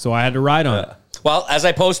manifesting, so I had to ride on it. Well, as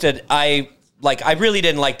I posted, I really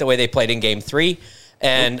didn't like the way they played in Game 3,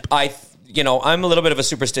 and I'm a little bit of a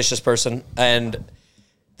superstitious person, and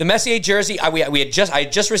the Messier jersey, I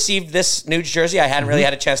had just received this Nuge jersey. I hadn't really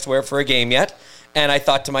had a chance to wear it for a game yet, and I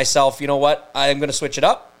thought to myself, you know what, I'm going to switch it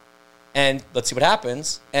up, and let's see what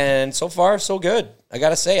happens. And so far, so good. I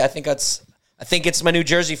gotta say, I think it's my new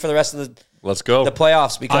jersey for the rest of the Let's go. the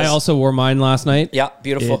playoffs. Because I also wore mine last night. yeah,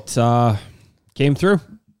 beautiful. It came through.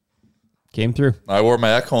 I wore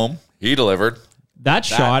my Eck home. He delivered. That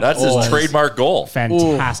shot. That's his was trademark goal.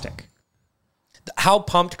 Fantastic. How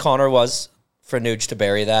pumped Connor was for Nuge to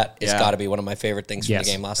bury that has Yeah. got to be one of my favorite things from Yes.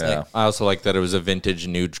 the game last Yeah. night. I also like that it was a vintage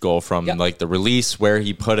Nuge goal from like the release, where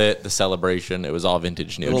he put it, the celebration. It was all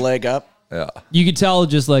vintage Nuge. Little leg up. Yeah. You could tell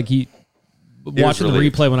just like watching the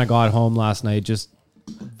relieved. replay when I got home last night, just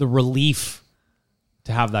the relief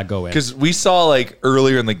to have that go in. Because we saw like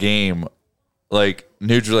earlier in the game, like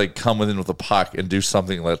Nuge would like come within with the puck and do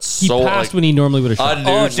something that's He so passed like when he normally would have shot.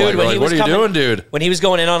 Oh, dude, when he was what are you coming- doing, dude? When he was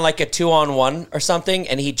going in on like a 2-on-1 or something,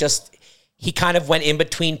 and he kind of went in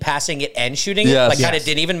between passing it and shooting it. Yes. Like kind of Yes.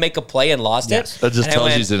 didn't even make a play and lost it. That just And I tells you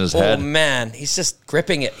went, he's in his oh, head. man, he's just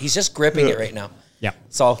gripping it. He's just gripping it right now. Yeah.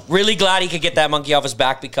 So really glad he could get that monkey off his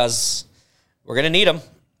back because we're going to need him.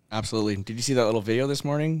 Absolutely. Did you see that little video this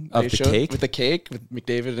morning? Of They the showed cake? with the cake with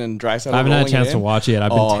McDavid and Draisaitl? I haven't had a rolling chance it to in? watch it yet. I've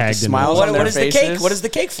been Oh, tagged the in smiles it. on their What is the cake? faces. What is the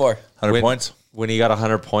cake for? 100 points. When he got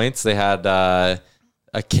 100 points, they had a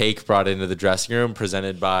cake brought into the dressing room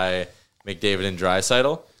presented by McDavid and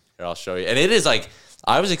Draisaitl. Here, I'll show you. And it is like,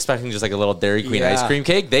 I was expecting just like a little Dairy Queen ice cream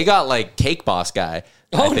cake. They got like Cake Boss guy.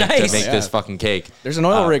 Oh, nice. To make this fucking cake. There's an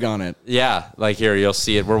oil rig on it. Yeah, like here, you'll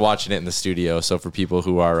see it. We're watching it in the studio. So for people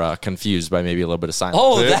who are confused by maybe a little bit of silence.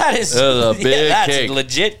 Oh, that is a big that's cake. a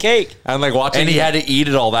legit cake. And like watching. And he had to eat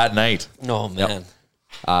it all that night. Oh, man.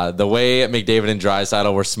 The way McDavid and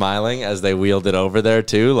Draisaitl were smiling as they wheeled it over there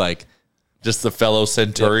too, like Just the fellow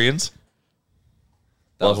Centurions.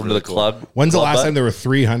 That was Welcome really to the cool. club. When's the Club last butt? time there were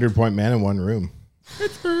 300-point men in one room?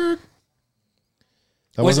 Pittsburgh.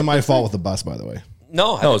 That wasn't my fault with the bus, by the way.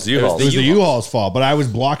 No, No, it's It U-Haul. was the U-Haul's fault, but I was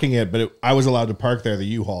blocking it, but I was allowed to park there. The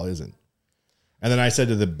U-Haul isn't. And then I said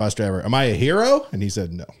to the bus driver, am I a hero? And he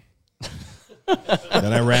said, no.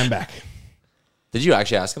 Then I ran back. Did you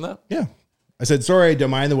actually ask him that? Yeah. I said, sorry,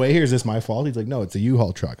 don't mind the way here. Is this my fault? He's like, no, it's a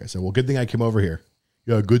U-Haul truck. I said, well, good thing I came over here.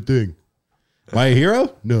 Yeah, good thing. Am I a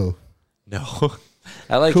hero? No. No.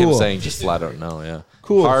 I like him Cool. saying just flat out no, yeah.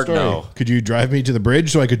 Cool. Hard story. no. Could you drive me to the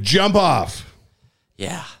bridge so I could jump off?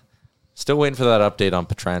 Yeah. Still waiting for that update on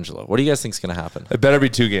Pietrangelo. What do you guys think is going to happen? It better be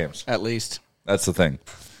 2 games. At least. That's the thing.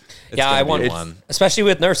 Yeah, I want one. Especially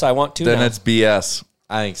with Nurse, I want 2 Then now. it's BS.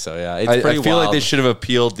 I think so, yeah. It's I pretty feel like wild. they should have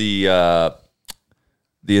appealed the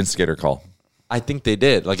instigator call. I think they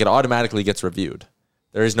did. Like, it automatically gets reviewed.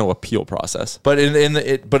 There is no appeal process. But in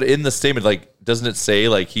the statement, like, doesn't it say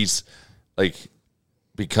like he's like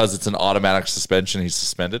because it's an automatic suspension, he's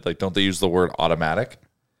suspended? Like, don't they use the word automatic?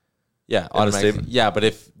 Yeah, in the automatic. statement? Yeah, but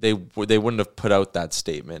if they wouldn't have put out that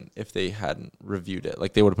statement if they hadn't reviewed it.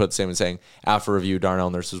 Like, they would have put the statement saying after review, Darnell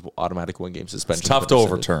Nurse's automatic 1-game suspension. It's tough to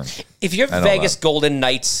overturn. If you're I know Vegas that. Golden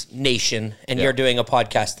Knights Nation and you're doing a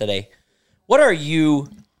podcast today, what are you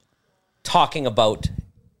talking about?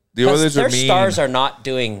 The 'Cause Oilers their are mean. stars are not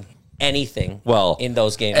doing anything Well, in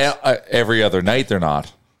those games. Every other night they're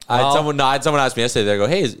not. I had someone ask me yesterday. They go,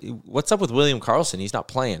 "Hey, what's up with William Karlsson? He's not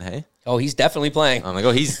playing, hey?" Oh, he's definitely playing. I'm like,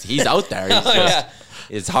 "Oh, he's out there. He's Oh, just, yeah.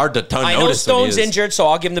 It's hard to I know notice when he Stone's is." injured, so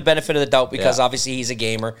I'll give him the benefit of the doubt because Yeah. obviously he's a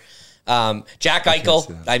gamer. Jack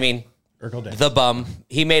Eichel, I mean, Urkel did. the bum.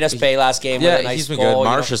 He made us pay last game. Yeah, with a nice he's been goal, good.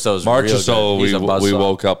 you know. Marchessault's Marchessault, real good. we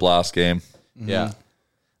woke up last game. Yeah.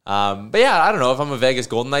 But yeah, I don't know. If I'm a Vegas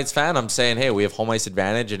Golden Knights fan, I'm saying, hey, we have home ice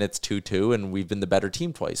advantage and it's 2-2 and we've been the better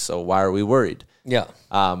team twice. So why are we worried? Yeah.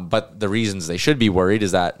 But the reasons they should be worried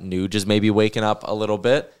is that Nuge is maybe waking up a little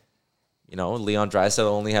bit. You know, Leon Draisaitl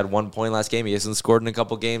only had 1 point last game. He hasn't scored in a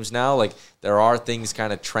couple games now. Like, there are things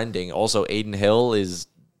kind of trending. Also, Aiden Hill is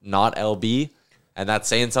not LB. And that's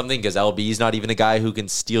saying something because LB is not even a guy who can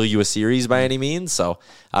steal you a series by any means. So,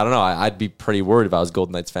 I don't know. I'd be pretty worried if I was a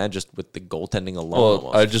Golden Knights fan just with the goaltending alone. Well,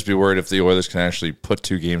 almost. I'd just be worried if the Oilers can actually put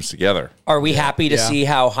 2 games together. Are we happy to see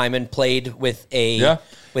how Hyman played with a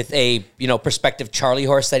prospective Charlie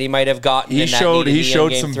horse that he might have gotten? He in that showed meeting in he showed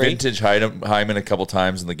Game some 3? vintage Hyman a couple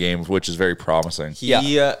times in the game, which is very promising.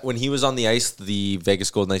 When he was on the ice, the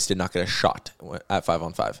Vegas Golden Knights did not get a shot at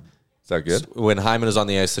 5-on-5. Is that good? When Hyman was on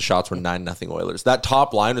the ice, the shots were 9-0 Oilers. That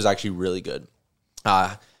top line was actually really good.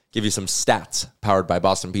 Give you some stats powered by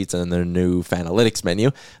Boston Pizza and their new Fanalytics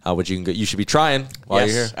menu, which you should be trying while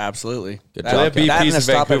you're here. Absolutely. Good That- job, that Kev. and a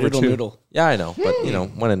stop at Vancouver, Riddle too. Noodle. Yeah, I know, but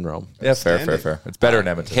when in Rome, Yeah, fair. It's better in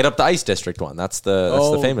Edmonton. hit up the Ice District one. That's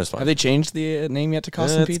the famous one. Have they changed the name yet to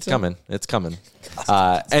Custom It's Pizza? coming. It's coming.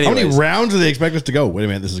 How many Anyways. rounds do they expect us to go? Wait a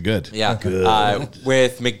minute, this is good. Yeah.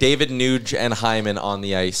 With McDavid, Nuge, and Hyman on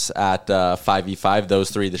the ice at 5v5, those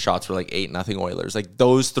three, the shots were like 8-0 Oilers. Like,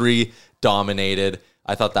 those three dominated.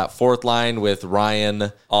 I thought that fourth line with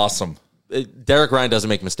Ryan. Awesome. Derek Ryan doesn't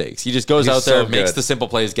make mistakes. He just goes He's out there, so makes good. the simple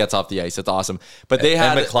plays, gets off the ice. It's awesome. But they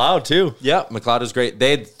had and McLeod too. Yeah, McLeod was great. They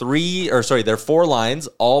had their 4 lines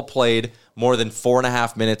all played more than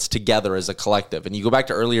 4.5 minutes together as a collective. And you go back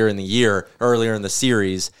to earlier in the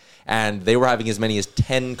series, and they were having as many as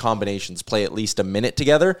 10 combinations play at least a minute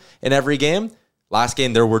together in every game. Last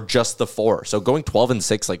game, there were just the 4. So going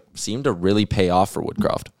 12-6 seemed to really pay off for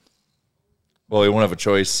Woodcroft. Well, we won't have a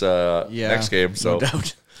choice next game, so no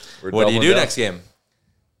doubt. we're What do you doubling do down. next game?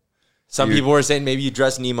 Some people were saying maybe you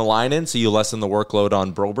dress Nima Leinen so you lessen the workload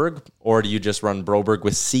on Broberg, or do you just run Broberg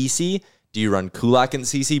with Ceci? Do you run Kulak and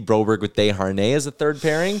Ceci, Broberg with Desharnais as a third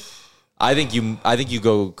pairing? I think you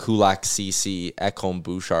go Kulak, Ceci, Ekholm,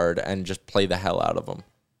 Bouchard, and just play the hell out of them.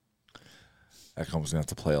 Ekholm's gonna have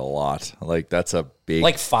to play a lot. Like, that's a big.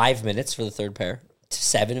 Like 5 minutes for the third pair?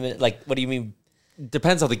 7 minutes? Like, what do you mean?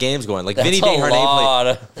 depends how the game's going. Like That's Vinny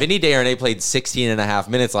a Desharnais played 16 and a half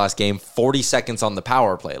minutes last game, 40 seconds on the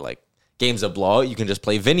power play. Like game's a blowout, you can just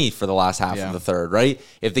play Vinny for the last half of the third, right?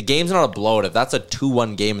 If the game's not a blowout, if that's a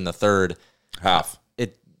 2-1 game in the third half,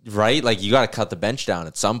 right? Like you got to cut the bench down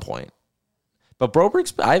at some point. But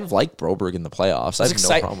I've liked Broberg in the playoffs. I have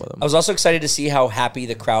no problem with him. I was also excited to see how happy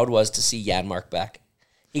the crowd was to see Janmark back.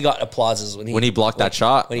 He got applauses when he blocked that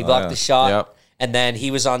shot. When he blocked the shot. Yep. And then he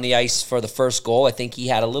was on the ice for the first goal. I think he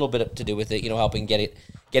had a little bit to do with it, helping get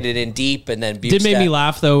it in deep. And then Did make me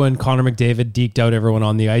laugh, though, when Connor McDavid deked out everyone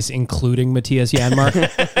on the ice, including Matthias Janmark.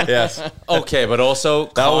 Yes. Okay, but also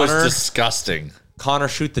that was disgusting. Connor,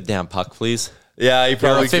 shoot the damn puck, please. Yeah, he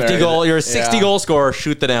probably you're a 60 goal scorer.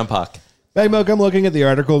 Shoot the damn puck. Bag Milk, I'm looking at the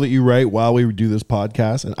article that you write while we do this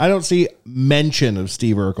podcast, and I don't see mention of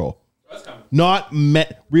Steve Urkel. Not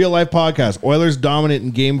real life podcast. Oilers dominant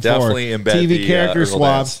in game 4. Definitely embed TV the, character Urkel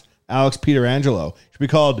swaps. dance. Alex Pietrangelo. Should be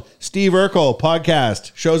called Steve Urkel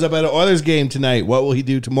podcast. Shows up at an Oilers game tonight. What will he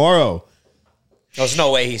do tomorrow? There's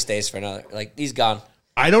no way he stays for another. Like, he's gone.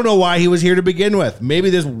 I don't know why he was here to begin with. Maybe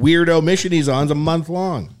this weirdo mission he's on is a month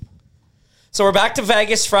long. So we're back to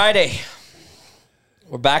Vegas Friday.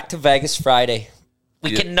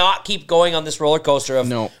 We cannot keep going on this roller coaster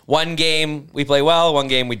of one game we play well, one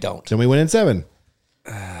game we don't. Then we win in 7.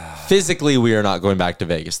 Physically, we are not going back to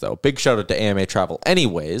Vegas, though. Big shout out to AMA Travel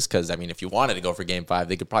anyways, because, if you wanted to go for Game 5,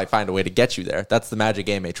 they could probably find a way to get you there. That's the magic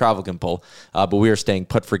AMA Travel can pull. But we are staying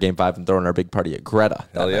put for Game 5 and throwing our big party at Greta.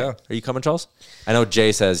 Hell yeah. Are you coming, Charles? I know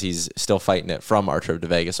Jay says he's still fighting it from our trip to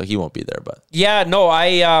Vegas, so he won't be there. But yeah, no,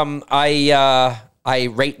 I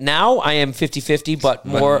right now I am 50-50, but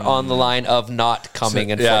more on the line of not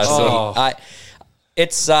coming. I'm going to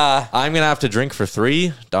have to drink for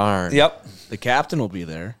 3. Darn. Yep. The captain will be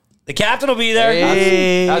there. The captain will be there.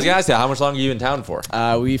 Hey. I was going to ask you, how much longer are you in town for?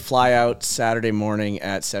 We fly out Saturday morning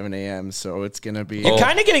at 7 a.m., so it's going to be... You're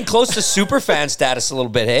kind of getting close to super fan status a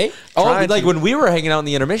little bit, hey? When we were hanging out in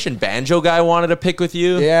the intermission, Banjo guy wanted to pick with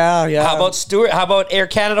you. Yeah. How about Stuart? How about Air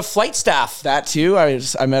Canada flight staff? That too.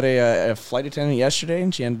 I met a flight attendant yesterday,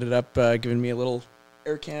 and she ended up giving me a little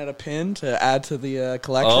Air Canada pin to add to the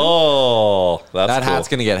collection. Oh, that hat's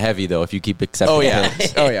going to get heavy, though, if you keep accepting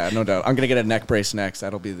pins. Oh, yeah, no doubt. I'm going to get a neck brace next.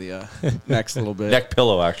 That'll be the next little bit. Neck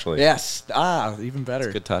pillow, actually. Yes. Even better. That's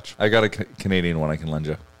a good touch. I got a Canadian one I can lend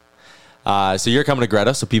you. So you're coming to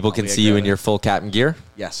Greta so people can see you in your full captain gear?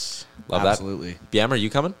 Yes. Love absolutely. That. BM, are you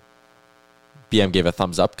coming? BM gave a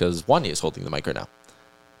thumbs up because Wanya is holding the mic right now.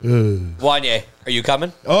 Wanya, are you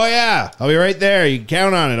coming? Oh, yeah. I'll be right there. You can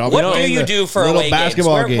count on it. What do you do for away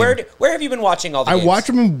basketball games? Where have you been watching all the games? I watch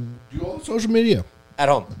them and do all the social media. At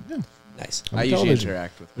home? Yeah. Nice. I usually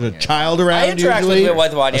interact with There's a child around, I interact usually.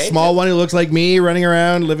 with Wanya. A small one who looks like me running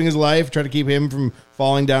around, living his life, trying to keep him from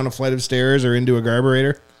falling down a flight of stairs or into a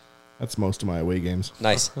garburator. That's most of my away games.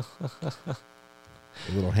 Nice. The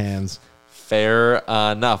little hands. Fair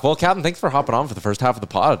enough. Well, Captain, thanks for hopping on for the first half of the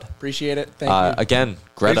pod. Appreciate it. Thank you. Again,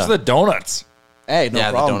 Greta. Thanks for the donuts. Hey, no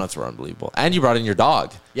problem. The donuts were unbelievable. And you brought in your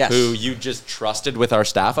dog. Yes. Who you just trusted with our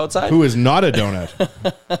staff outside. Who is not a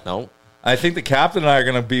donut. No. I think the captain and I are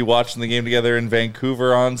going to be watching the game together in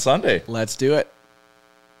Vancouver on Sunday. Let's do it.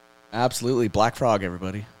 Absolutely. Black Frog,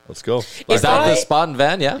 everybody. Let's go. Is that the spot in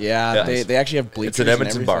Van? Yeah? Yeah, they actually have bleachers. It's an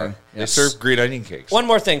Edmonton bar. Yes. They serve green onion cakes. One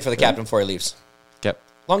more thing for the captain before he leaves. Okay.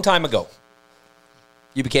 Long time ago,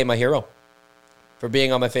 you became my hero for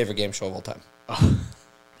being on my favorite game show of all time.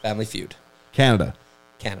 Family Feud. Canada.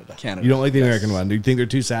 Canada. You don't like the American one. Do you think they're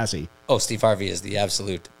too sassy? Oh, Steve Harvey is the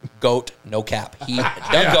absolute GOAT, no cap. He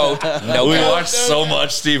the GOAT, no We cap. watched so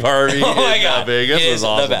much Steve Harvey Oh my in God. Vegas. It It is was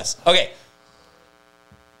awesome. the best. Okay.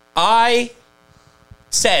 I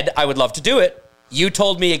said I would love to do it. You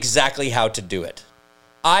told me exactly how to do it.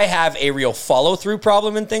 I have a real follow-through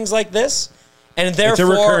problem in things like this, and therefore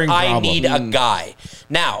recurring I problem. need a guy.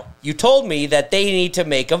 Now, you told me that they need to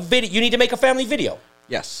make a video. You need to make a family video.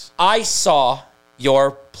 Yes. I saw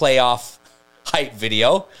your playoff hype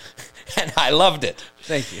video, and I loved it.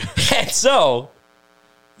 Thank you. And so,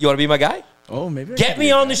 you want to be my guy? Oh, maybe. Get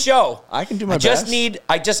me on the show. I can do my I just best. need.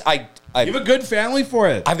 You have a good family for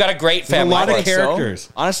it. I've got a great There's family. a lot for of it. characters.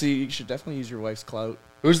 Honestly, you should definitely use your wife's clout.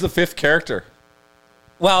 Who's the fifth character?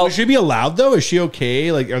 Well, Will she be allowed, though? Is she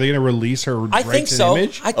okay? Like, are they going to release her I rights think and so.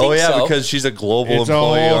 image? I think Oh, yeah, so. because she's a global It's a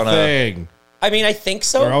employee whole on thing. I mean, I think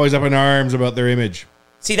so. They're always up in arms about their image.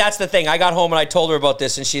 See, that's the thing. I got home and I told her about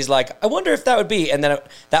this, and she's like, I wonder if that would be. And then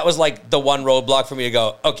that was like the one roadblock for me to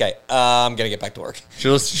go, okay, I'm going to get back to work.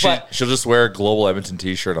 She'll just wear a global Edmonton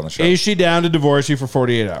t-shirt on the show. Is she down to divorce you for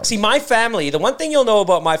 48 hours? See, my family, the one thing you'll know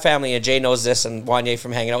about my family, and Jay knows this, and Wanye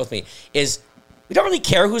from hanging out with me, is We don't really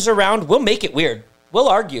care who's around. We'll make it weird. We'll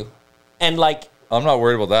argue. And like, I'm not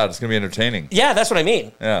worried about that. It's going to be entertaining. yeah, that's what I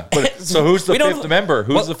mean. Yeah. But, so who's the We don't- fifth member?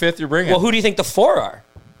 Who's Well- the fifth you're bringing? Well, who do you think the 4 are?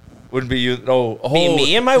 Wouldn't be you. Oh,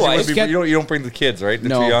 Me and my you wife. would be- you don't bring the kids, right? They're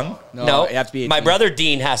No. too young? No, you have to be 18. my brother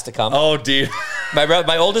Dean has to come. Oh, Dean.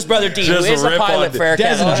 My oldest brother Dean, who Just is a rip pilot on for Air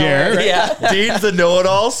Canada. Desinger, right? Yeah. Dean's the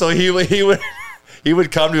know-it-all, so he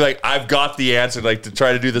would come to be like, I've got the answer, like to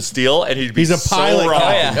try to do the steal, and he'd be He's a pilot. so wrong. Oh,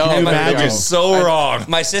 yeah. Can you Oh, imagine? He's so wrong.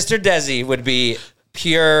 My sister Desi would be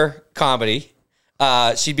pure comedy.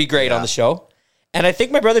 She'd be great on the show. And I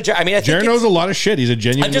think my brother, I think Jared knows a lot of shit. He's a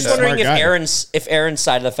genuine I'm just smart wondering guy. if Aaron's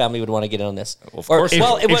side of the family would want to get in on this. Of course.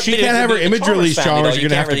 If she can't have her image released, Chalmers, you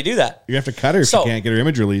can't really do that. You have to cut her if So- she can't get her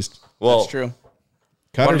image released. Well, That's true.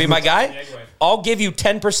 Cut Want her to be from- my guy? I'll give you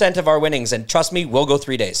 10% of our winnings, and trust me, we'll go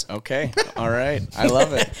 3 days. Okay. All right. I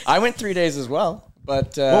love it. I went 3 days as well.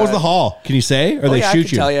 But What was the haul? Can you say? Or they I shoot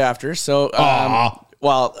can you? tell you after. So, Aw.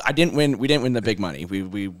 well, I didn't win. We didn't win the big money.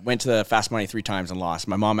 We went to the fast money 3 times and lost.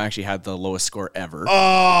 My mom actually had the lowest score ever.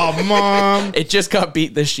 Oh, Mom. It just got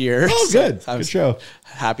beat this year. Oh, so good. I Good was show.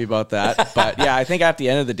 happy about that. But yeah, I think at the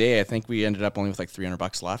end of the day, I think we ended up only with like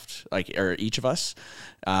 $300 left, or each of us,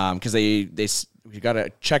 because we got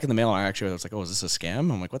a check in the mail. And I was like, oh, is this a scam?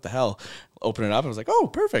 I'm like, what the hell? Open it up. I was like, oh,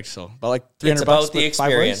 perfect. So about like $300. It's about the with 5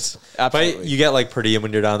 experience. ways. Absolutely. But you get like per diem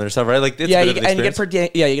when you're down there and stuff, right? Like, it's yeah, a bit you of get, an and you get experience. per diem.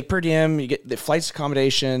 Yeah, you get per diem. You get the flights,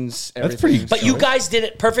 accommodations. That's Everything. pretty- But you guys did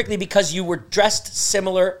it perfectly because you were dressed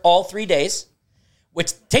similar all 3 days,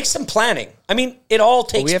 which takes some planning. I mean, it all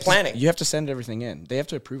takes planning. You have to send everything in. They have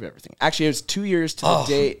to approve everything. Actually, it was 2 years to the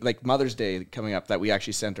day, like Mother's Day coming up, that we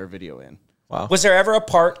actually sent our video in. Wow. Was there ever a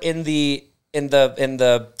part in the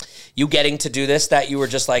you getting to do this that you were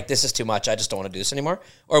just like, this is too much, I just don't want to do this anymore?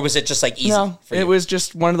 Or was it just like easy for you? It was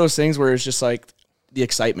just one of those things where it's just like the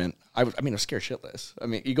excitement. I was scared shitless. I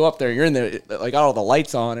mean, you go up there, you're in there, like got all the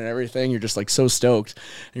lights on and everything. You're just like so stoked,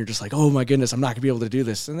 and you're just like, oh my goodness, I'm not gonna be able to do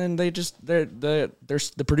this. And then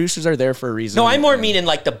the producers are there for a reason. No, I more mean in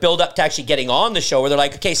like the build up to actually getting on the show, where they're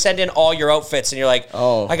like, okay, send in all your outfits, and you're like,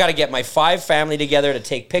 Oh. I got to get my 5 family together to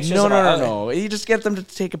take pictures. No. You just get them to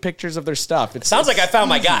take pictures of their stuff. It Sounds like I found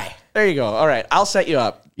my guy. There you go. All right, I'll set you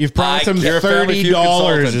up. You've promised him You're a Family Feud $30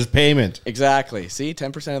 consultant. as payment. Exactly. See,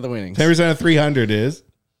 10% of the winnings. 10% of 300 is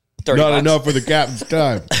 30 not bucks. enough for the captain's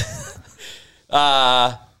time.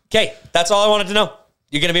 Okay, that's all I wanted to know.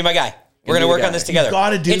 You're gonna be my guy. We're gonna be the work guy. on this together. You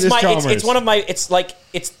gotta do it's this, my, Chalmers. it's one of my. It's like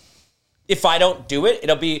it's. If I don't do it,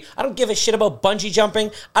 it'll be. I don't give a shit about bungee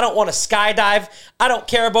jumping. I don't want to skydive. I don't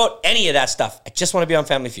care about any of that stuff. I just want to be on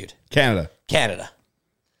Family Feud. Canada.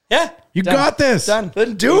 Yeah, You got this. Done.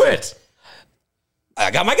 then do it.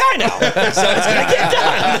 I got my guy now, so it's gonna get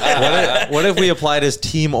done. What if we applied as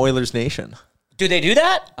Team Oilers Nation? Do they do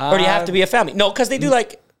that, or do you have to be a family? No, because they do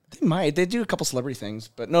like They might. They do a couple celebrity things,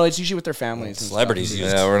 but no, it's usually with their families. and celebrities.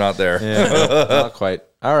 stuff. Yeah, we're not there. Yeah, not quite.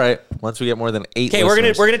 All right. Once we get more than 8 Okay, we're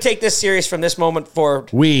gonna take this serious from this moment forward.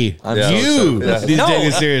 We. Yeah. You. Yeah. Need to No. take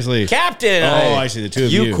this seriously. Captain. Oh, I see. The two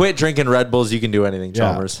of you. You quit drinking Red Bulls, you can do anything,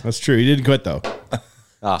 Yeah, Chalmers. that's true. He didn't quit, though.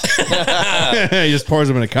 He just pours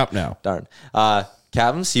them in a cup now. Darn.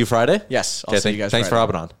 Captain, see you Friday? Yes. I'll Okay, see you guys. thanks for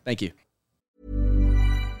Friday. hopping on. Thank you.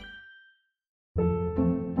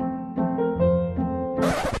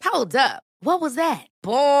 Hold up. What was that?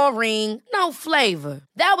 Boring. No flavor.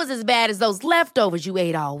 That was as bad as those leftovers you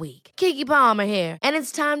ate all week. Keke Palmer here, and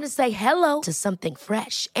it's time to say hello to something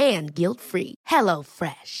fresh and guilt-free. Hello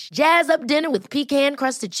Fresh. Jazz up dinner with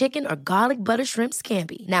pecan-crusted chicken or garlic butter shrimp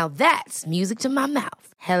scampi. Now that's music to my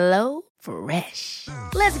mouth. Hello Fresh.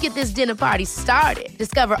 Let's get this dinner party started.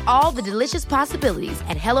 Discover all the delicious possibilities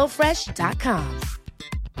at hellofresh.com.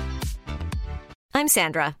 I'm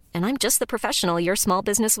Sandra, and I'm just the professional your small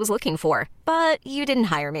business was looking for. But you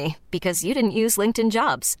didn't hire me because you didn't use LinkedIn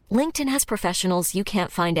Jobs. LinkedIn has professionals you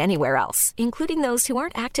can't find anywhere else, including those who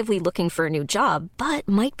aren't actively looking for a new job, but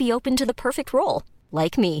might be open to the perfect role,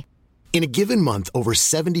 like me. In a given month, over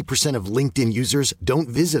 70% of LinkedIn users don't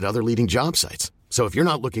visit other leading job sites. So if you're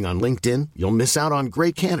not looking on LinkedIn, you'll miss out on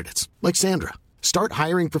great candidates like Sandra. Start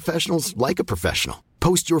hiring professionals like a professional.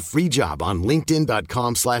 Post your free job on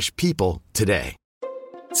linkedin.com/people today.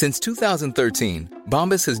 Since 2013,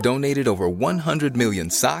 Bombas has donated over 100 million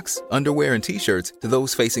socks, underwear, and T-shirts to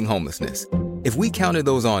those facing homelessness. If we counted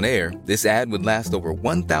those on air, this ad would last over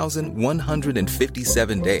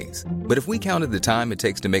 1,157 days. But if we counted the time it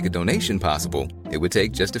takes to make a donation possible, it would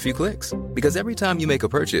take just a few clicks. Because every time you make a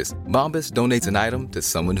purchase, Bombas donates an item to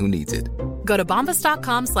someone who needs it. Go to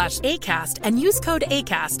bombas.com/ACAST and use code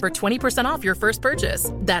ACAST for 20% off your first purchase.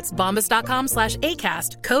 That's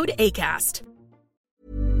bombas.com/ACAST, code ACAST.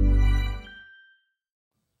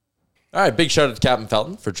 All right, big shout out to Captain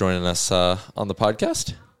Felton for joining us on the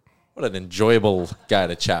podcast. What an enjoyable guy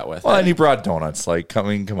to chat with. Well, and he brought donuts. Like, I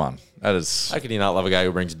mean, come on. That is. How can you not love a guy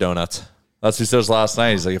who brings donuts? That's what he says last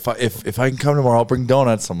night. He's like, if I can come tomorrow, I'll bring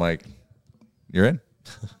donuts. I'm like, you're in.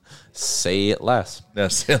 Say it less. Yeah,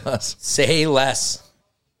 say less. Say less.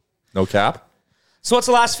 No cap. So what's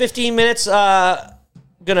the last 15 minutes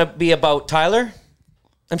gonna be about, Tyler?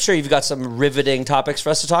 I'm sure you've got some riveting topics for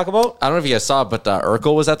us to talk about. I don't know if you guys saw, but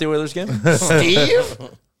Urkel was at the Oilers game. Steve?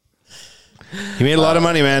 He made a lot of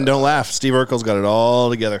money, man. Don't laugh. Steve Urkel's got it all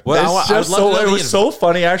together. Well, it was so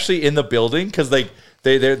funny actually in the building because they're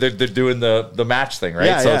doing the match thing, right?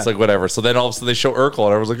 Yeah, so yeah. it's like whatever. So then all of a sudden they show Urkel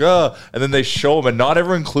and I was like, oh, and then they show him and not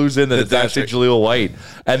everyone clues in that it's actually Jaleel White.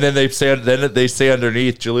 And then they say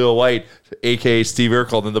underneath Jaleel White, aka Steve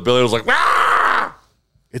Urkel, and then the building was like, ah!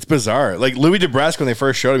 It's bizarre. Like Louis DeBrusque, when they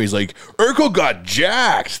first showed him, he's like, Urkel got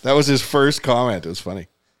jacked. That was his first comment. It was funny.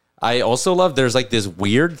 I also love there's like this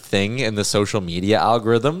weird thing in the social media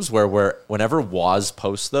algorithms where whenever Waz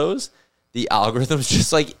posts those, the algorithms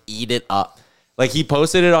just like eat it up. Like he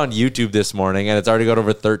posted it on YouTube this morning and it's already got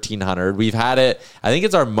over 1,300. We've had it. I think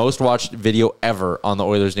it's our most watched video ever on the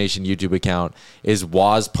Oilers Nation YouTube account is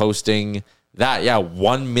Waz posting that. Yeah,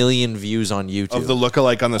 1 million views on YouTube. Of the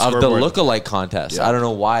lookalike on the scoreboard. Of the lookalike contest. Yeah. I don't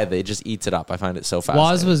know why. They just eats it up. I find it so fascinating.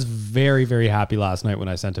 Waz was very, very happy last night when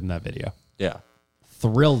I sent him that video. Yeah.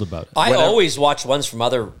 Thrilled about it. I always watch ones from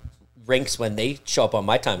other rinks when they show up on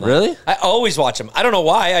my timeline. Really? I always watch them. I don't know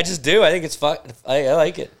why. I just do. I think it's fun. I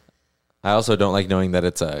like it. I also don't like knowing that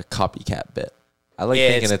it's a copycat bit. I like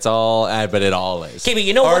thinking it's all, but it all is. Okay, but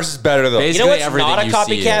you know Ours is better though. You know what's not a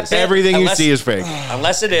copycat bit? Everything you see is fake.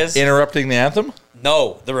 Unless it is. Interrupting the anthem?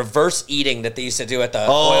 No, the reverse eating that they used to do at the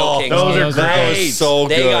Oil Kings. Those are great. So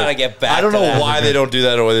good. They gotta get back. I don't to know that. why they don't do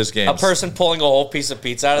that over this game. A person pulling a whole piece of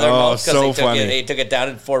pizza out of their mouth because so they took it down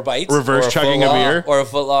in 4 bites. Reverse chugging a beer. Or a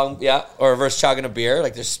foot long, or reverse chugging a beer,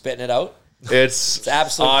 like they're spitting it out. It's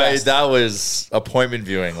absolute best. That was appointment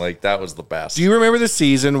viewing. Like that was the best. Do you remember the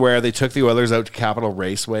season where they took the Oilers out to Capitol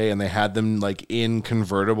Raceway and they had them like in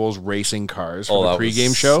convertibles racing cars for the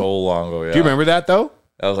pregame show? So long ago, yeah. Do you remember that though?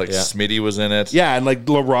 That was like Smitty was in it. Yeah, and like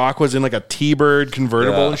LaRock was in like a T-Bird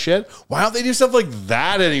convertible and shit. Why don't they do stuff like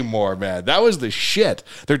that anymore, man? That was the shit.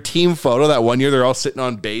 Their team photo that one year, they're all sitting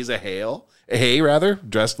on bays of hay,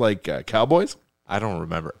 dressed like cowboys. I don't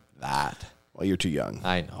remember that. Well, you're too young.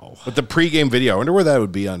 I know. But the pregame video, I wonder where that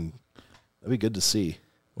would be on. That'd be good to see.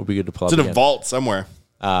 Would be good to pull It's up in a vault somewhere.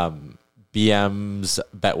 BM's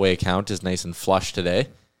Betway account is nice and flush today.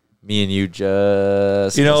 Me and you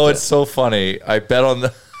just... You know, it's so funny. I bet on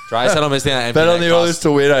the... Dry settle missing that. Bet on the Oilers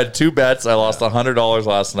to win. I had 2 bets. I lost $100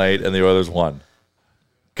 last night, and the Oilers won.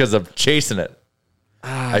 Because of chasing it.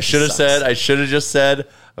 I should have just said,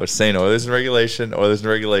 I was saying Oilers in regulation, and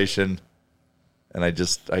I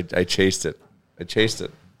chased it. It's I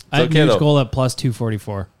had okay, Nuge though. goal at plus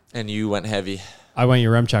 244. And you went heavy. I went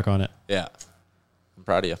your check on it. Yeah. I'm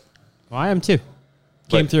proud of you. Well, I am too.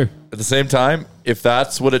 Came through. At the same time, if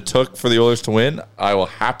that's what it took for the Oilers to win, I will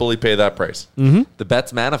happily pay that price. Mm-hmm. The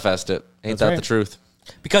bets manifest it. Ain't That's that the truth?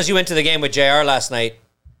 Because you went to the game with JR last night,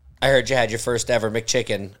 I heard you had your first ever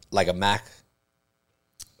McChicken like a Mac.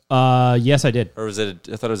 Yes, I did. Or was it?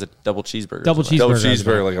 I thought it was a double cheeseburger. Double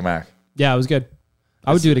cheeseburger like a Mac. Yeah, it was good.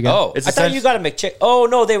 I would do it again. Oh, I thought you got a McChicken. Oh,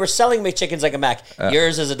 no, they were selling McChickens like a Mac.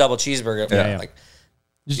 Yours is a double cheeseburger. Yeah. Like,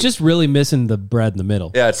 It's just really missing the bread in the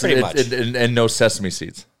middle. Yeah, it's Pretty much. And no sesame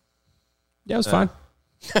seeds. Yeah, it was fine.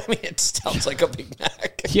 I mean, it sounds like a Big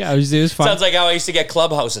Mac. Yeah, it was fine. Sounds like how I used to get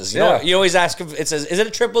clubhouses. You know, you always ask if it says, "Is it a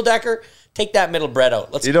triple decker?" Take that middle bread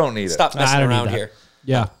out. You don't need it. Stop messing I don't around need that. here.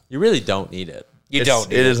 Yeah. You really don't need it. You don't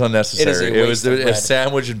need It is unnecessary. It is a It was waste of a bread.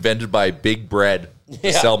 sandwich invented by Big Bread to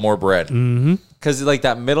Yeah. sell more bread. Mm-hmm. Because like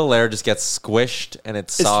that middle layer just gets squished and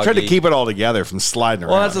it's It's soggy. trying to keep it all together from sliding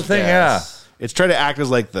around. Well, that's the thing, It's trying to act as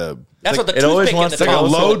like the... That's like, what the it always toothpick in wants the to like a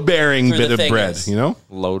top load-bearing through bit the of thing bread, is. you know?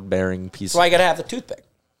 Load-bearing piece. That's why I got to have the toothpick.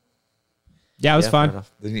 Yeah, it was Yeah, fine. fair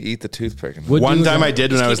enough. Then you eat the toothpick. Would One do time again. I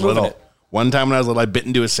did when Just I was keep moving little. it. One time when I was little, I bit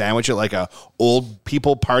into a sandwich at like a old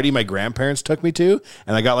people party my grandparents took me to,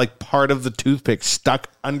 and I got like part of the toothpick stuck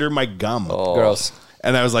under my gum. Gross.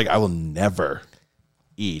 And I was like, I will never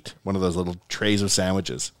eat one of those little trays of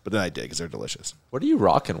sandwiches. But then I did because they're delicious. What are you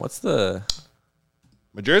rocking? What's the...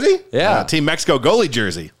 My jersey? Yeah. Team Mexico goalie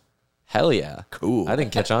jersey. Hell yeah. Cool. I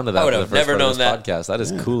didn't catch on to that I would for the have first never part of known this that. podcast. That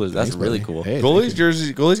is cool. That's Thanks, really buddy. cool. Hey,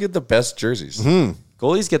 Goalies get the best jerseys.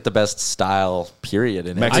 Goalies get the best style, period.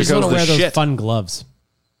 In I just Mexico's want to the wear those shit. fun gloves.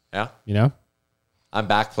 Yeah. You know? I'm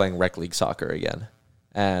back playing rec league soccer again.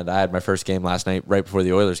 And I had my first game last night right before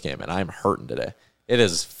the Oilers game, and I'm hurting today. It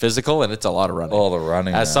is physical and it's a lot of running. Oh, the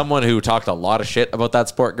running. As someone who talked a lot of shit about that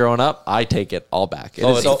sport growing up, I take it all back. It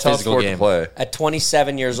is it's a a tough physical sport game. to play. At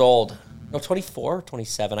 27 years old, no, 24 or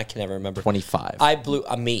 27, I can never remember. 25. I blew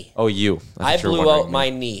me. Oh, you. I blew out my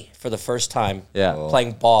knee for the first time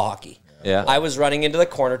playing ball hockey. Yeah. I was running into the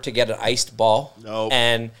corner to get an iced ball.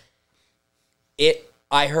 And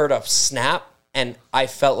I heard a snap, and I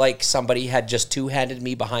felt like somebody had just two-handed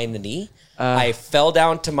me behind the knee. I fell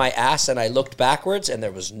down to my ass, and I looked backwards, and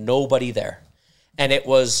there was nobody there. And it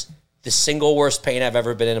was the single worst pain I've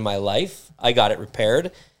ever been in my life. I got it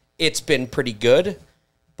repaired. It's been pretty good.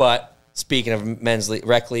 But speaking of men's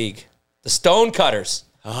rec league, the Stonecutters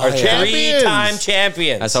are three-time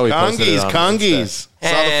champions. That's how we posted it on Congies.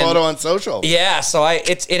 Saw the photo on social. Yeah, so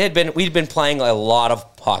we'd been playing a lot of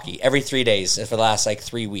hockey every 3 days for the last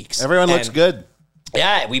 3 weeks. Everyone looks good.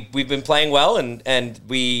 Yeah, we've been playing well, and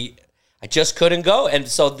I just couldn't go. And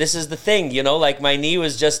so this is the thing, my knee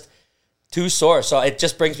was just too sore. So it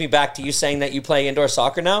just brings me back to you saying that you play indoor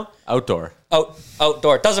soccer now? Outdoor.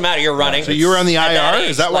 Outdoor. It doesn't matter. You're running. So you were on the IR?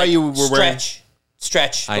 Is that why you were wearing...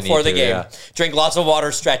 Stretch before the game. Yeah. Drink lots of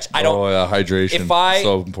water, stretch. Hydration.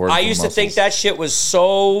 So important. I used to think that shit was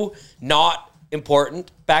so not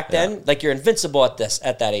important back then. Like you're invincible at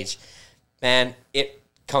that age. Man, it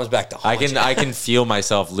comes back to haunt you. I can feel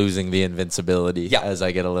myself losing the invincibility as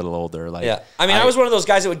I get a little older. I was one of those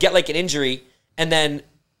guys that would get an injury and then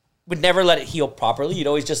would never let it heal properly. You'd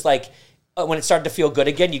always just when it started to feel good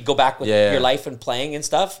again, you'd go back with your life and playing and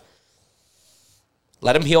stuff.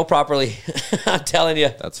 Let him heal properly. I'm telling you.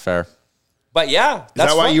 That's fair. But yeah, that's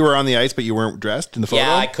Is that why you were on the ice, but you weren't dressed in the photo?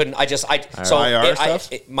 Yeah, I couldn't.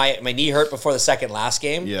 My knee hurt before the second last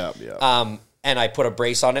game. Yeah. And I put a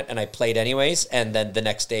brace on it, and I played anyways. And then the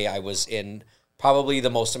next day, I was in probably the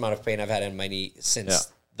most amount of pain I've had in my knee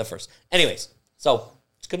since the first. Anyways, so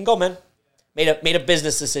just couldn't go, man. Made a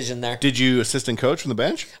business decision there. Did you assistant coach from the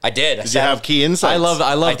bench? I did. Did you have key insights?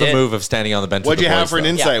 I love the move of standing on the bench. What'd you have for an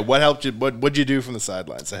insight? Yeah. What helped you? What'd you do from the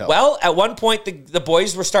sidelines to help? Well, at one point the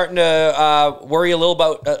boys were starting to worry a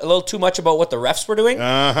little too much about what the refs were doing.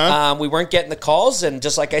 We weren't getting the calls, and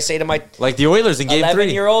just like I say to my the Oilers in Game 3,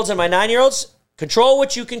 11-year-olds and my 9-year-olds, control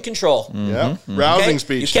what you can control. Mm-hmm. Yeah, rousing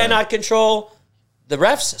speech. You cannot control the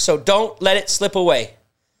refs, so don't let it slip away.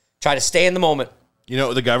 Try to stay in the moment. You know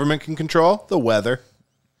what the government can control? The weather.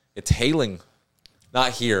 It's hailing.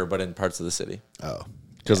 Not here, but in parts of the city. Oh.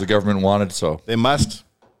 Because the government wanted so. They must.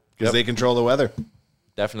 Because they control the weather.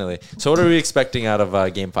 Definitely. So what are we expecting out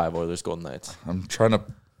of Game 5 Oilers Golden Knights? I'm trying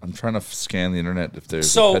to scan the internet if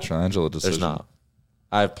there's a Pietrangelo decision. There's not.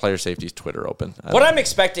 I have Player Safety's Twitter open. What I'm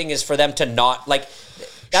expecting is for them to not,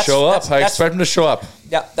 show up. I expect them to show up.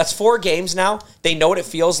 Yeah, that's 4 games now. They know what it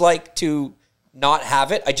feels like to not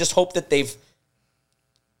have it. I just hope that they've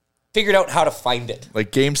figured out how to find it.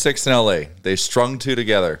 Like Game 6 in LA. They strung 2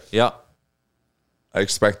 together. Yeah. I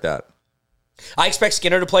expect that. I expect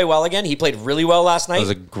Skinner to play well again. He played really well last night.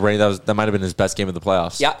 That might have been his best game of the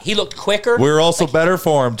playoffs. Yeah, he looked quicker. We're also better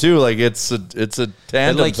for him too. It's a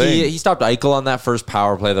tandem thing. He stopped Eichel on that first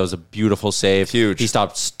power play. That was a beautiful save. Huge. He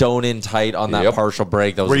stopped Stone in tight on that partial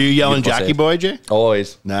break. That was Were you yelling Jackie save. Boy, Jay?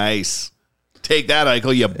 Always. Nice. Take that,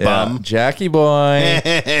 Eichel, you bum. Jackie Boy.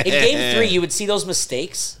 In Game 3, you would see those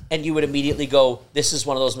mistakes, and you would immediately go, this is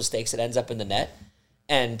one of those mistakes that ends up in the net.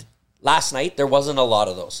 And last night, there wasn't a lot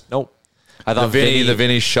of those. Nope. I thought the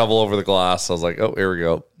Vinny shovel over the glass. I was like, oh, here we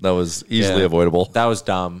go. That was easily avoidable. That was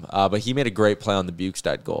dumb. But he made a great play on the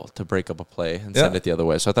Bukestad goal to break up a play and send it the other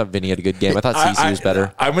way. So I thought Vinny had a good game. I thought CC was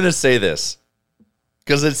better. I'm going to say this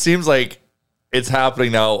because it seems like it's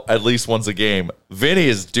happening now at least once a game. Vinny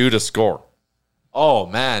is due to score. Oh,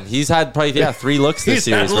 man. He's had probably 3 looks this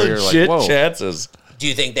series. He's had legit chances. Do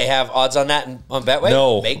you think they have odds on that on Betway?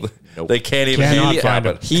 No. Nope. They can't even find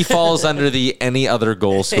him. He falls under the any other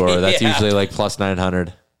goal scorer. That's usually plus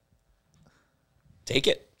 900. Take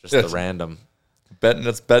it. Just the random.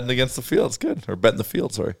 Betting against the field. It's good. Or betting the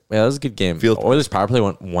field, sorry. Yeah, that was a good game. Oilers power play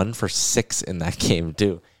went 1 for 6 in that game,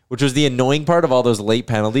 too. Which was the annoying part of all those late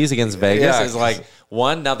penalties against Vegas is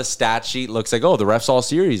now the stat sheet looks like, the refs all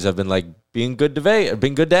series have been being good to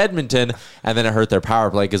Edmonton, and then it hurt their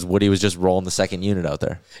power play because Woody was just rolling the second unit out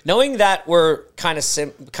there. Knowing that we're kind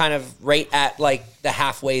of right at the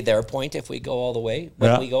halfway there point if we go all the way,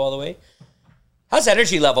 how's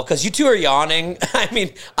energy level? Because you two are yawning. I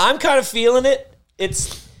mean, I'm kind of feeling it.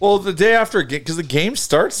 Well, the day after, because the game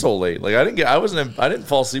starts so late. I didn't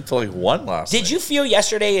fall asleep till 1 last night. Did you feel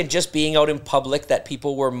yesterday in just being out in public that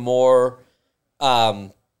people were more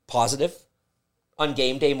positive on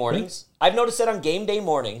game day mornings? I've noticed that on game day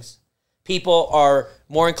mornings, people are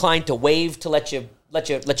more inclined to wave to let you let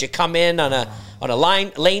you come in on a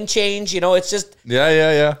lane change. It's just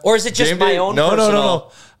Yeah. Or is it just Game my day? own?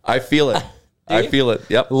 No. I feel it. I feel it.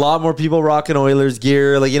 Yep. A lot more people rocking Oilers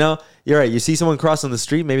gear. Like, you're right. You see someone crossing the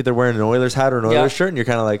street, maybe they're wearing an Oilers hat or an Oilers shirt, and you're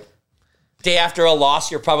kind of like... Day after a loss,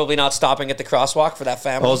 you're probably not stopping at the crosswalk for that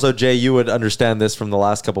family. Also, Jay, you would understand this from the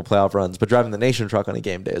last couple playoff runs, but driving the Nation truck on a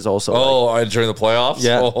game day is also... during the playoffs?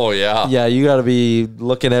 Yeah. Oh, yeah. Yeah, you got to be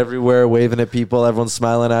looking everywhere, waving at people, everyone's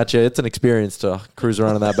smiling at you. It's an experience to cruise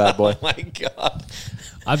around in that bad boy. Oh, my God.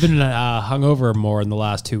 I've been hungover more in the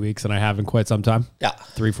last 2 weeks than I have in quite some time. Yeah.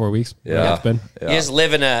 3-4 weeks. Yeah. It's been. You just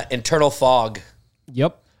live in an internal fog.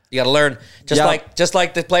 Yep. You got to learn. Just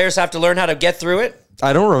like the players have to learn how to get through it.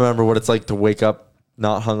 I don't remember what it's like to wake up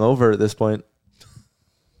not hungover at this point.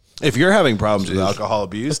 If you're having problems with alcohol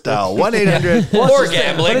abuse, dial 1-800 or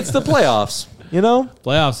gambling. But it's the playoffs,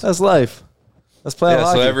 Playoffs. That's life. That's playoff Yeah, so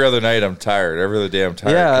hockey. every other night I'm tired. Every other day I'm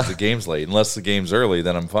tired Yeah. because the game's late. Unless the game's early,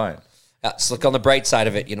 then I'm fine. Let's look on the bright side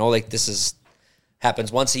of it. This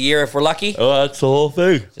happens once a year if we're lucky. Oh, that's the whole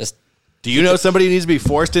thing. Just Do you know somebody who needs to be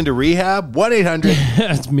forced into rehab? 1-800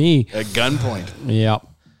 That's me. at gunpoint.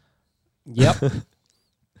 Yep.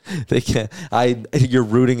 They can't. You're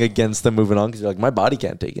rooting against them moving on because you're like, my body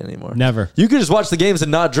can't take it anymore. Never. You could just watch the games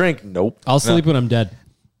and not drink. Nope. I'll sleep when I'm dead.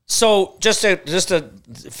 So just to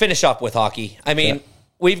finish up with hockey, I mean,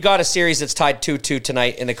 we've got a series that's tied 2-2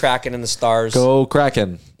 tonight in the Kraken and the Stars. Go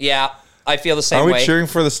Kraken. Yeah, I feel the same Are we way. cheering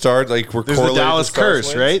for the Stars? Like we're There's the correlated Dallas to Stars curse,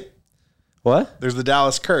 wins? right? What? There's the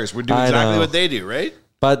Dallas curse. We're doing I exactly know. what they do, right?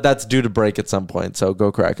 But that's due to break at some point. So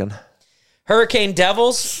go Kraken. Hurricane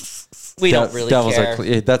Devils. We don't really Devils care.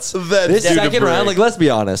 That's That's this due to second round. break. Like, let's be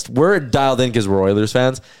honest, we're dialed in because we're Oilers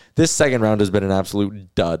fans. This second round has been an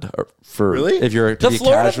absolute dud for Really? if you're The be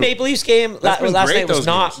Florida casual. Maple Leafs game That's been last great, night was those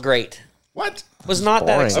not games. great. What? Was not that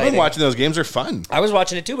boring. I've exciting. been watching those games. They're fun. I was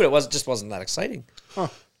watching it too, but it just wasn't that exciting.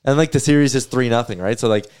 And like the series is 3-0, right? So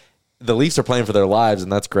like the Leafs are playing for their lives,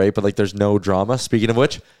 and that's great. But like, there's no drama. Speaking of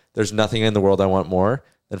which, there's nothing in the world I want more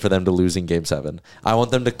than for them to lose in Game 7. I want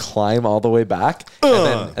them to climb all the way back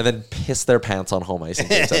and then piss their pants on home ice in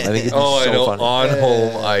Game 7. I think it'd be I so know. funny. On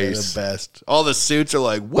home ice. The best. All the suits are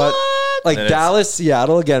like, what? But like And Dallas,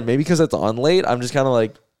 Seattle, again, maybe because it's on late, I'm just kind of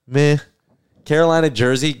like, meh. Carolina,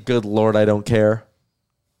 Jersey, good Lord, I don't care.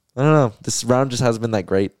 I don't know. This round just hasn't been that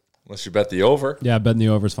great. Unless you bet the over. Yeah, betting the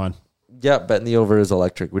over is fine. Yeah, betting the over is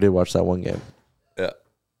electric. We did watch that one game. Yeah.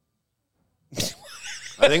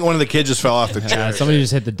 I think one of the kids just fell off the Yeah, chair. somebody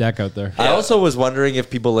just hit the deck out there. I also was wondering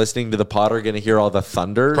if people listening to the pod are going to hear all the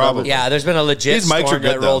thunder. Probably. Yeah, there's been a legit These mics are storm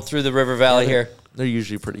good, that though. rolled through the River Valley here. They're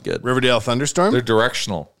usually pretty good. Riverdale Thunderstorm? They're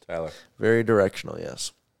directional, Tyler. Very directional,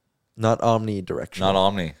 yes. Not omnidirectional. Not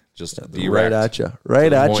omni. Just right direct. at you.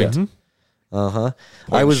 Right at point. you. Uh-huh.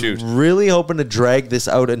 Point I was shoot. really hoping to drag this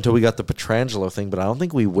out until we got the Pietrangelo thing, but I don't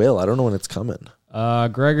think we will. I don't know when it's coming.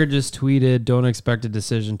 Gregor just tweeted, don't expect a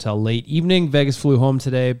decision till late evening. Vegas flew home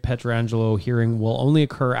today. Pietrangelo hearing will only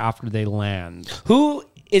occur after they land. Who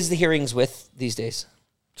is the hearings with these days?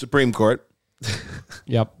 Supreme Court.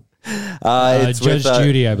 Yep. It's Judge with,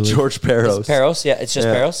 Judy, I believe. George Peros. Peros? Yeah, it's just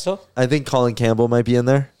Peros still? I think Colin Campbell might be in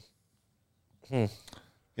there.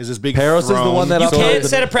 Is this big Peros is the throne. one that You upheld can't the-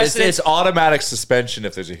 set a precedent. It's automatic suspension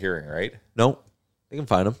if there's a hearing, right? No, they can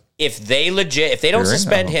find him. If they don't Hearing?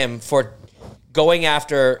 suspend Oh. him for going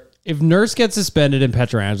after, If Nurse gets suspended and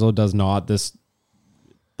Pietrangelo does not, the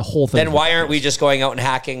whole thing. then why aren't we just going out and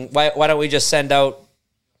hacking? Why don't we just send out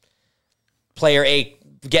player A,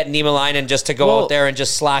 get Niemelainen just to go out there and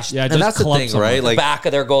just slash Yeah, And just that's the club thing, someone. right? the Like back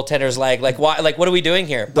of their goaltender's leg? Like why? Like what are we doing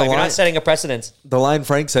here? Like, you're line- not setting a precedent. the line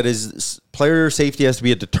Frank said is player safety has to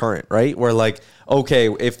be a deterrent, right? Where like, okay,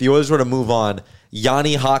 if the Oilers were to move on,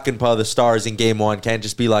 Yanni Hakanpää, the Stars in Game 1 can't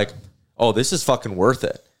just be like, oh, this is fucking worth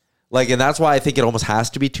it. Like, and that's why I think it almost has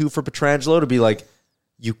to be 2 for Pietrangelo to be like,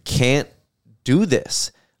 you can't do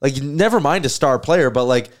this. Like, never mind a star player, but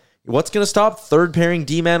like, what's going to stop third pairing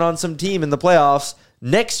D-man on some team in the playoffs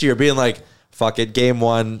next year being like, fuck it, Game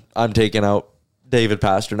 1, I'm taking out David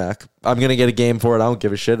Pasternak. I'm going to get a game for it. I don't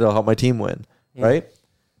give a shit. It'll help my team win. Right?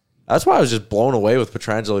 That's why I was just blown away with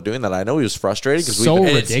Pietrangelo doing that. I know he was frustrated because So And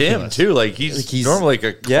ridiculous. it's him, too. Like, he's normally like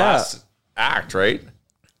a class act, right?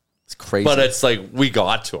 it's crazy. But it's like, we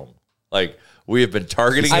got to him. Like, we have been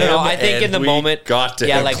targeting him. I don't know. I think and in the we moment, got to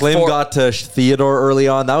yeah, him. like Klim got to Theodore early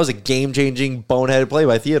on. That was a game-changing, boneheaded play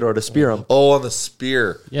by Theodore to spear him. Oh, on the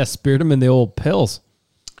spear. Yeah, speared him in the old pills.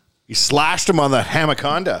 He slashed him on the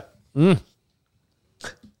hamaconda. I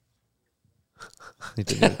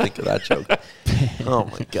didn't even think of that joke. Oh,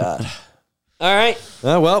 my God. All right.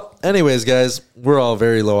 Well, anyways, guys, we're all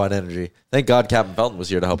very low on energy. Thank God Captain Felton was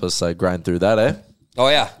here to help us grind through that, eh? Oh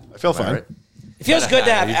yeah. I feel fine. Right. It feels good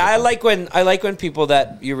to have. I like when people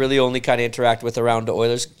that you really only kind of interact with around the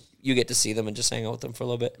Oilers, you get to see them and just hang out with them for a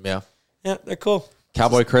little bit. Yeah. Yeah, they're cool.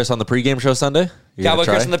 Cowboy Chris on the pregame show Sunday. Cowboy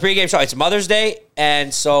Chris on the pregame show. It's Mother's Day,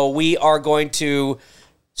 and so we are going to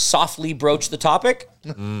softly broach the topic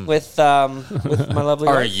with my lovely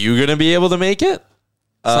Are wife. you going to be able to make it?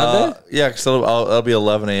 Sunday? Yeah, because I'll be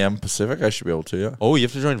 11 a.m. Pacific. I should be able to, yeah. Oh, you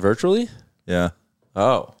have to join virtually? Yeah.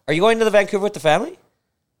 Oh. Are you going to the Vancouver with the family?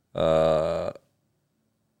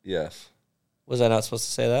 Yes. Was I not supposed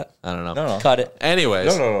to say that? I don't know. No. Cut it.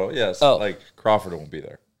 Anyways. No. Yes. Oh. Like, Crawford won't be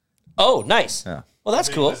there. Oh, nice. Yeah. Well, that's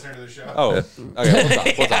cool. Oh,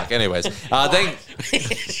 okay. We'll talk. Anyways, shout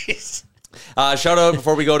out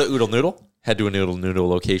before we go to Oodle Noodle. Head to a Noodle Noodle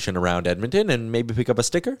location around Edmonton and maybe pick up a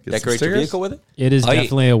sticker. Decorate your vehicle with it. It is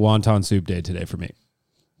definitely a wonton soup day today for me.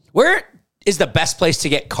 Where is the best place to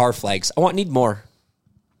get car flags? Need more.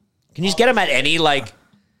 Can you just get them at any, like,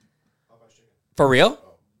 for real?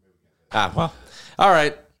 Well, all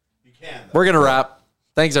right. We're going to wrap.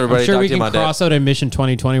 Thanks, everybody. I'm sure Talk we to you can Monday. cross out a Mission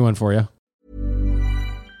 2021 for you.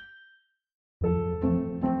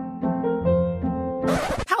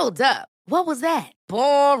 Hold up. What was that?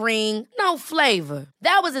 Boring. No flavor.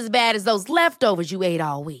 That was as bad as those leftovers you ate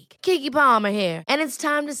all week. Keke Palmer here. And it's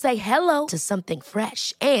time to say hello to something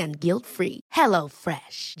fresh and guilt-free. Hello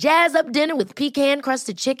Fresh. Jazz up dinner with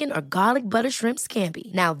pecan-crusted chicken or garlic butter shrimp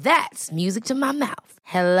scampi. Now that's music to my mouth.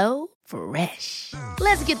 Hello Fresh.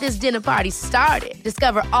 Let's get this dinner party started.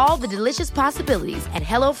 Discover all the delicious possibilities at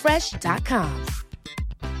hellofresh.com.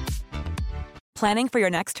 Planning for your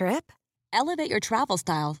next trip? Elevate your travel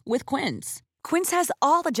style with Quince. Quince has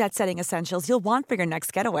all the jet-setting essentials you'll want for your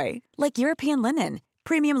next getaway, like European linen,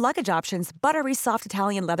 premium luggage options, buttery soft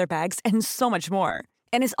Italian leather bags, and so much more.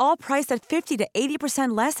 And is all priced at 50 to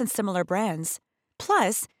 80% less than similar brands.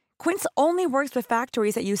 Plus, Quince only works with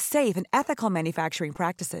factories that use safe and ethical manufacturing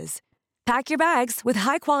practices. Pack your bags with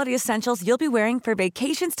high-quality essentials you'll be wearing for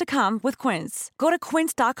vacations to come with Quince. Go to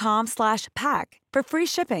quince.com/pack for free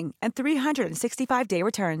shipping and 365-day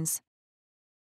returns.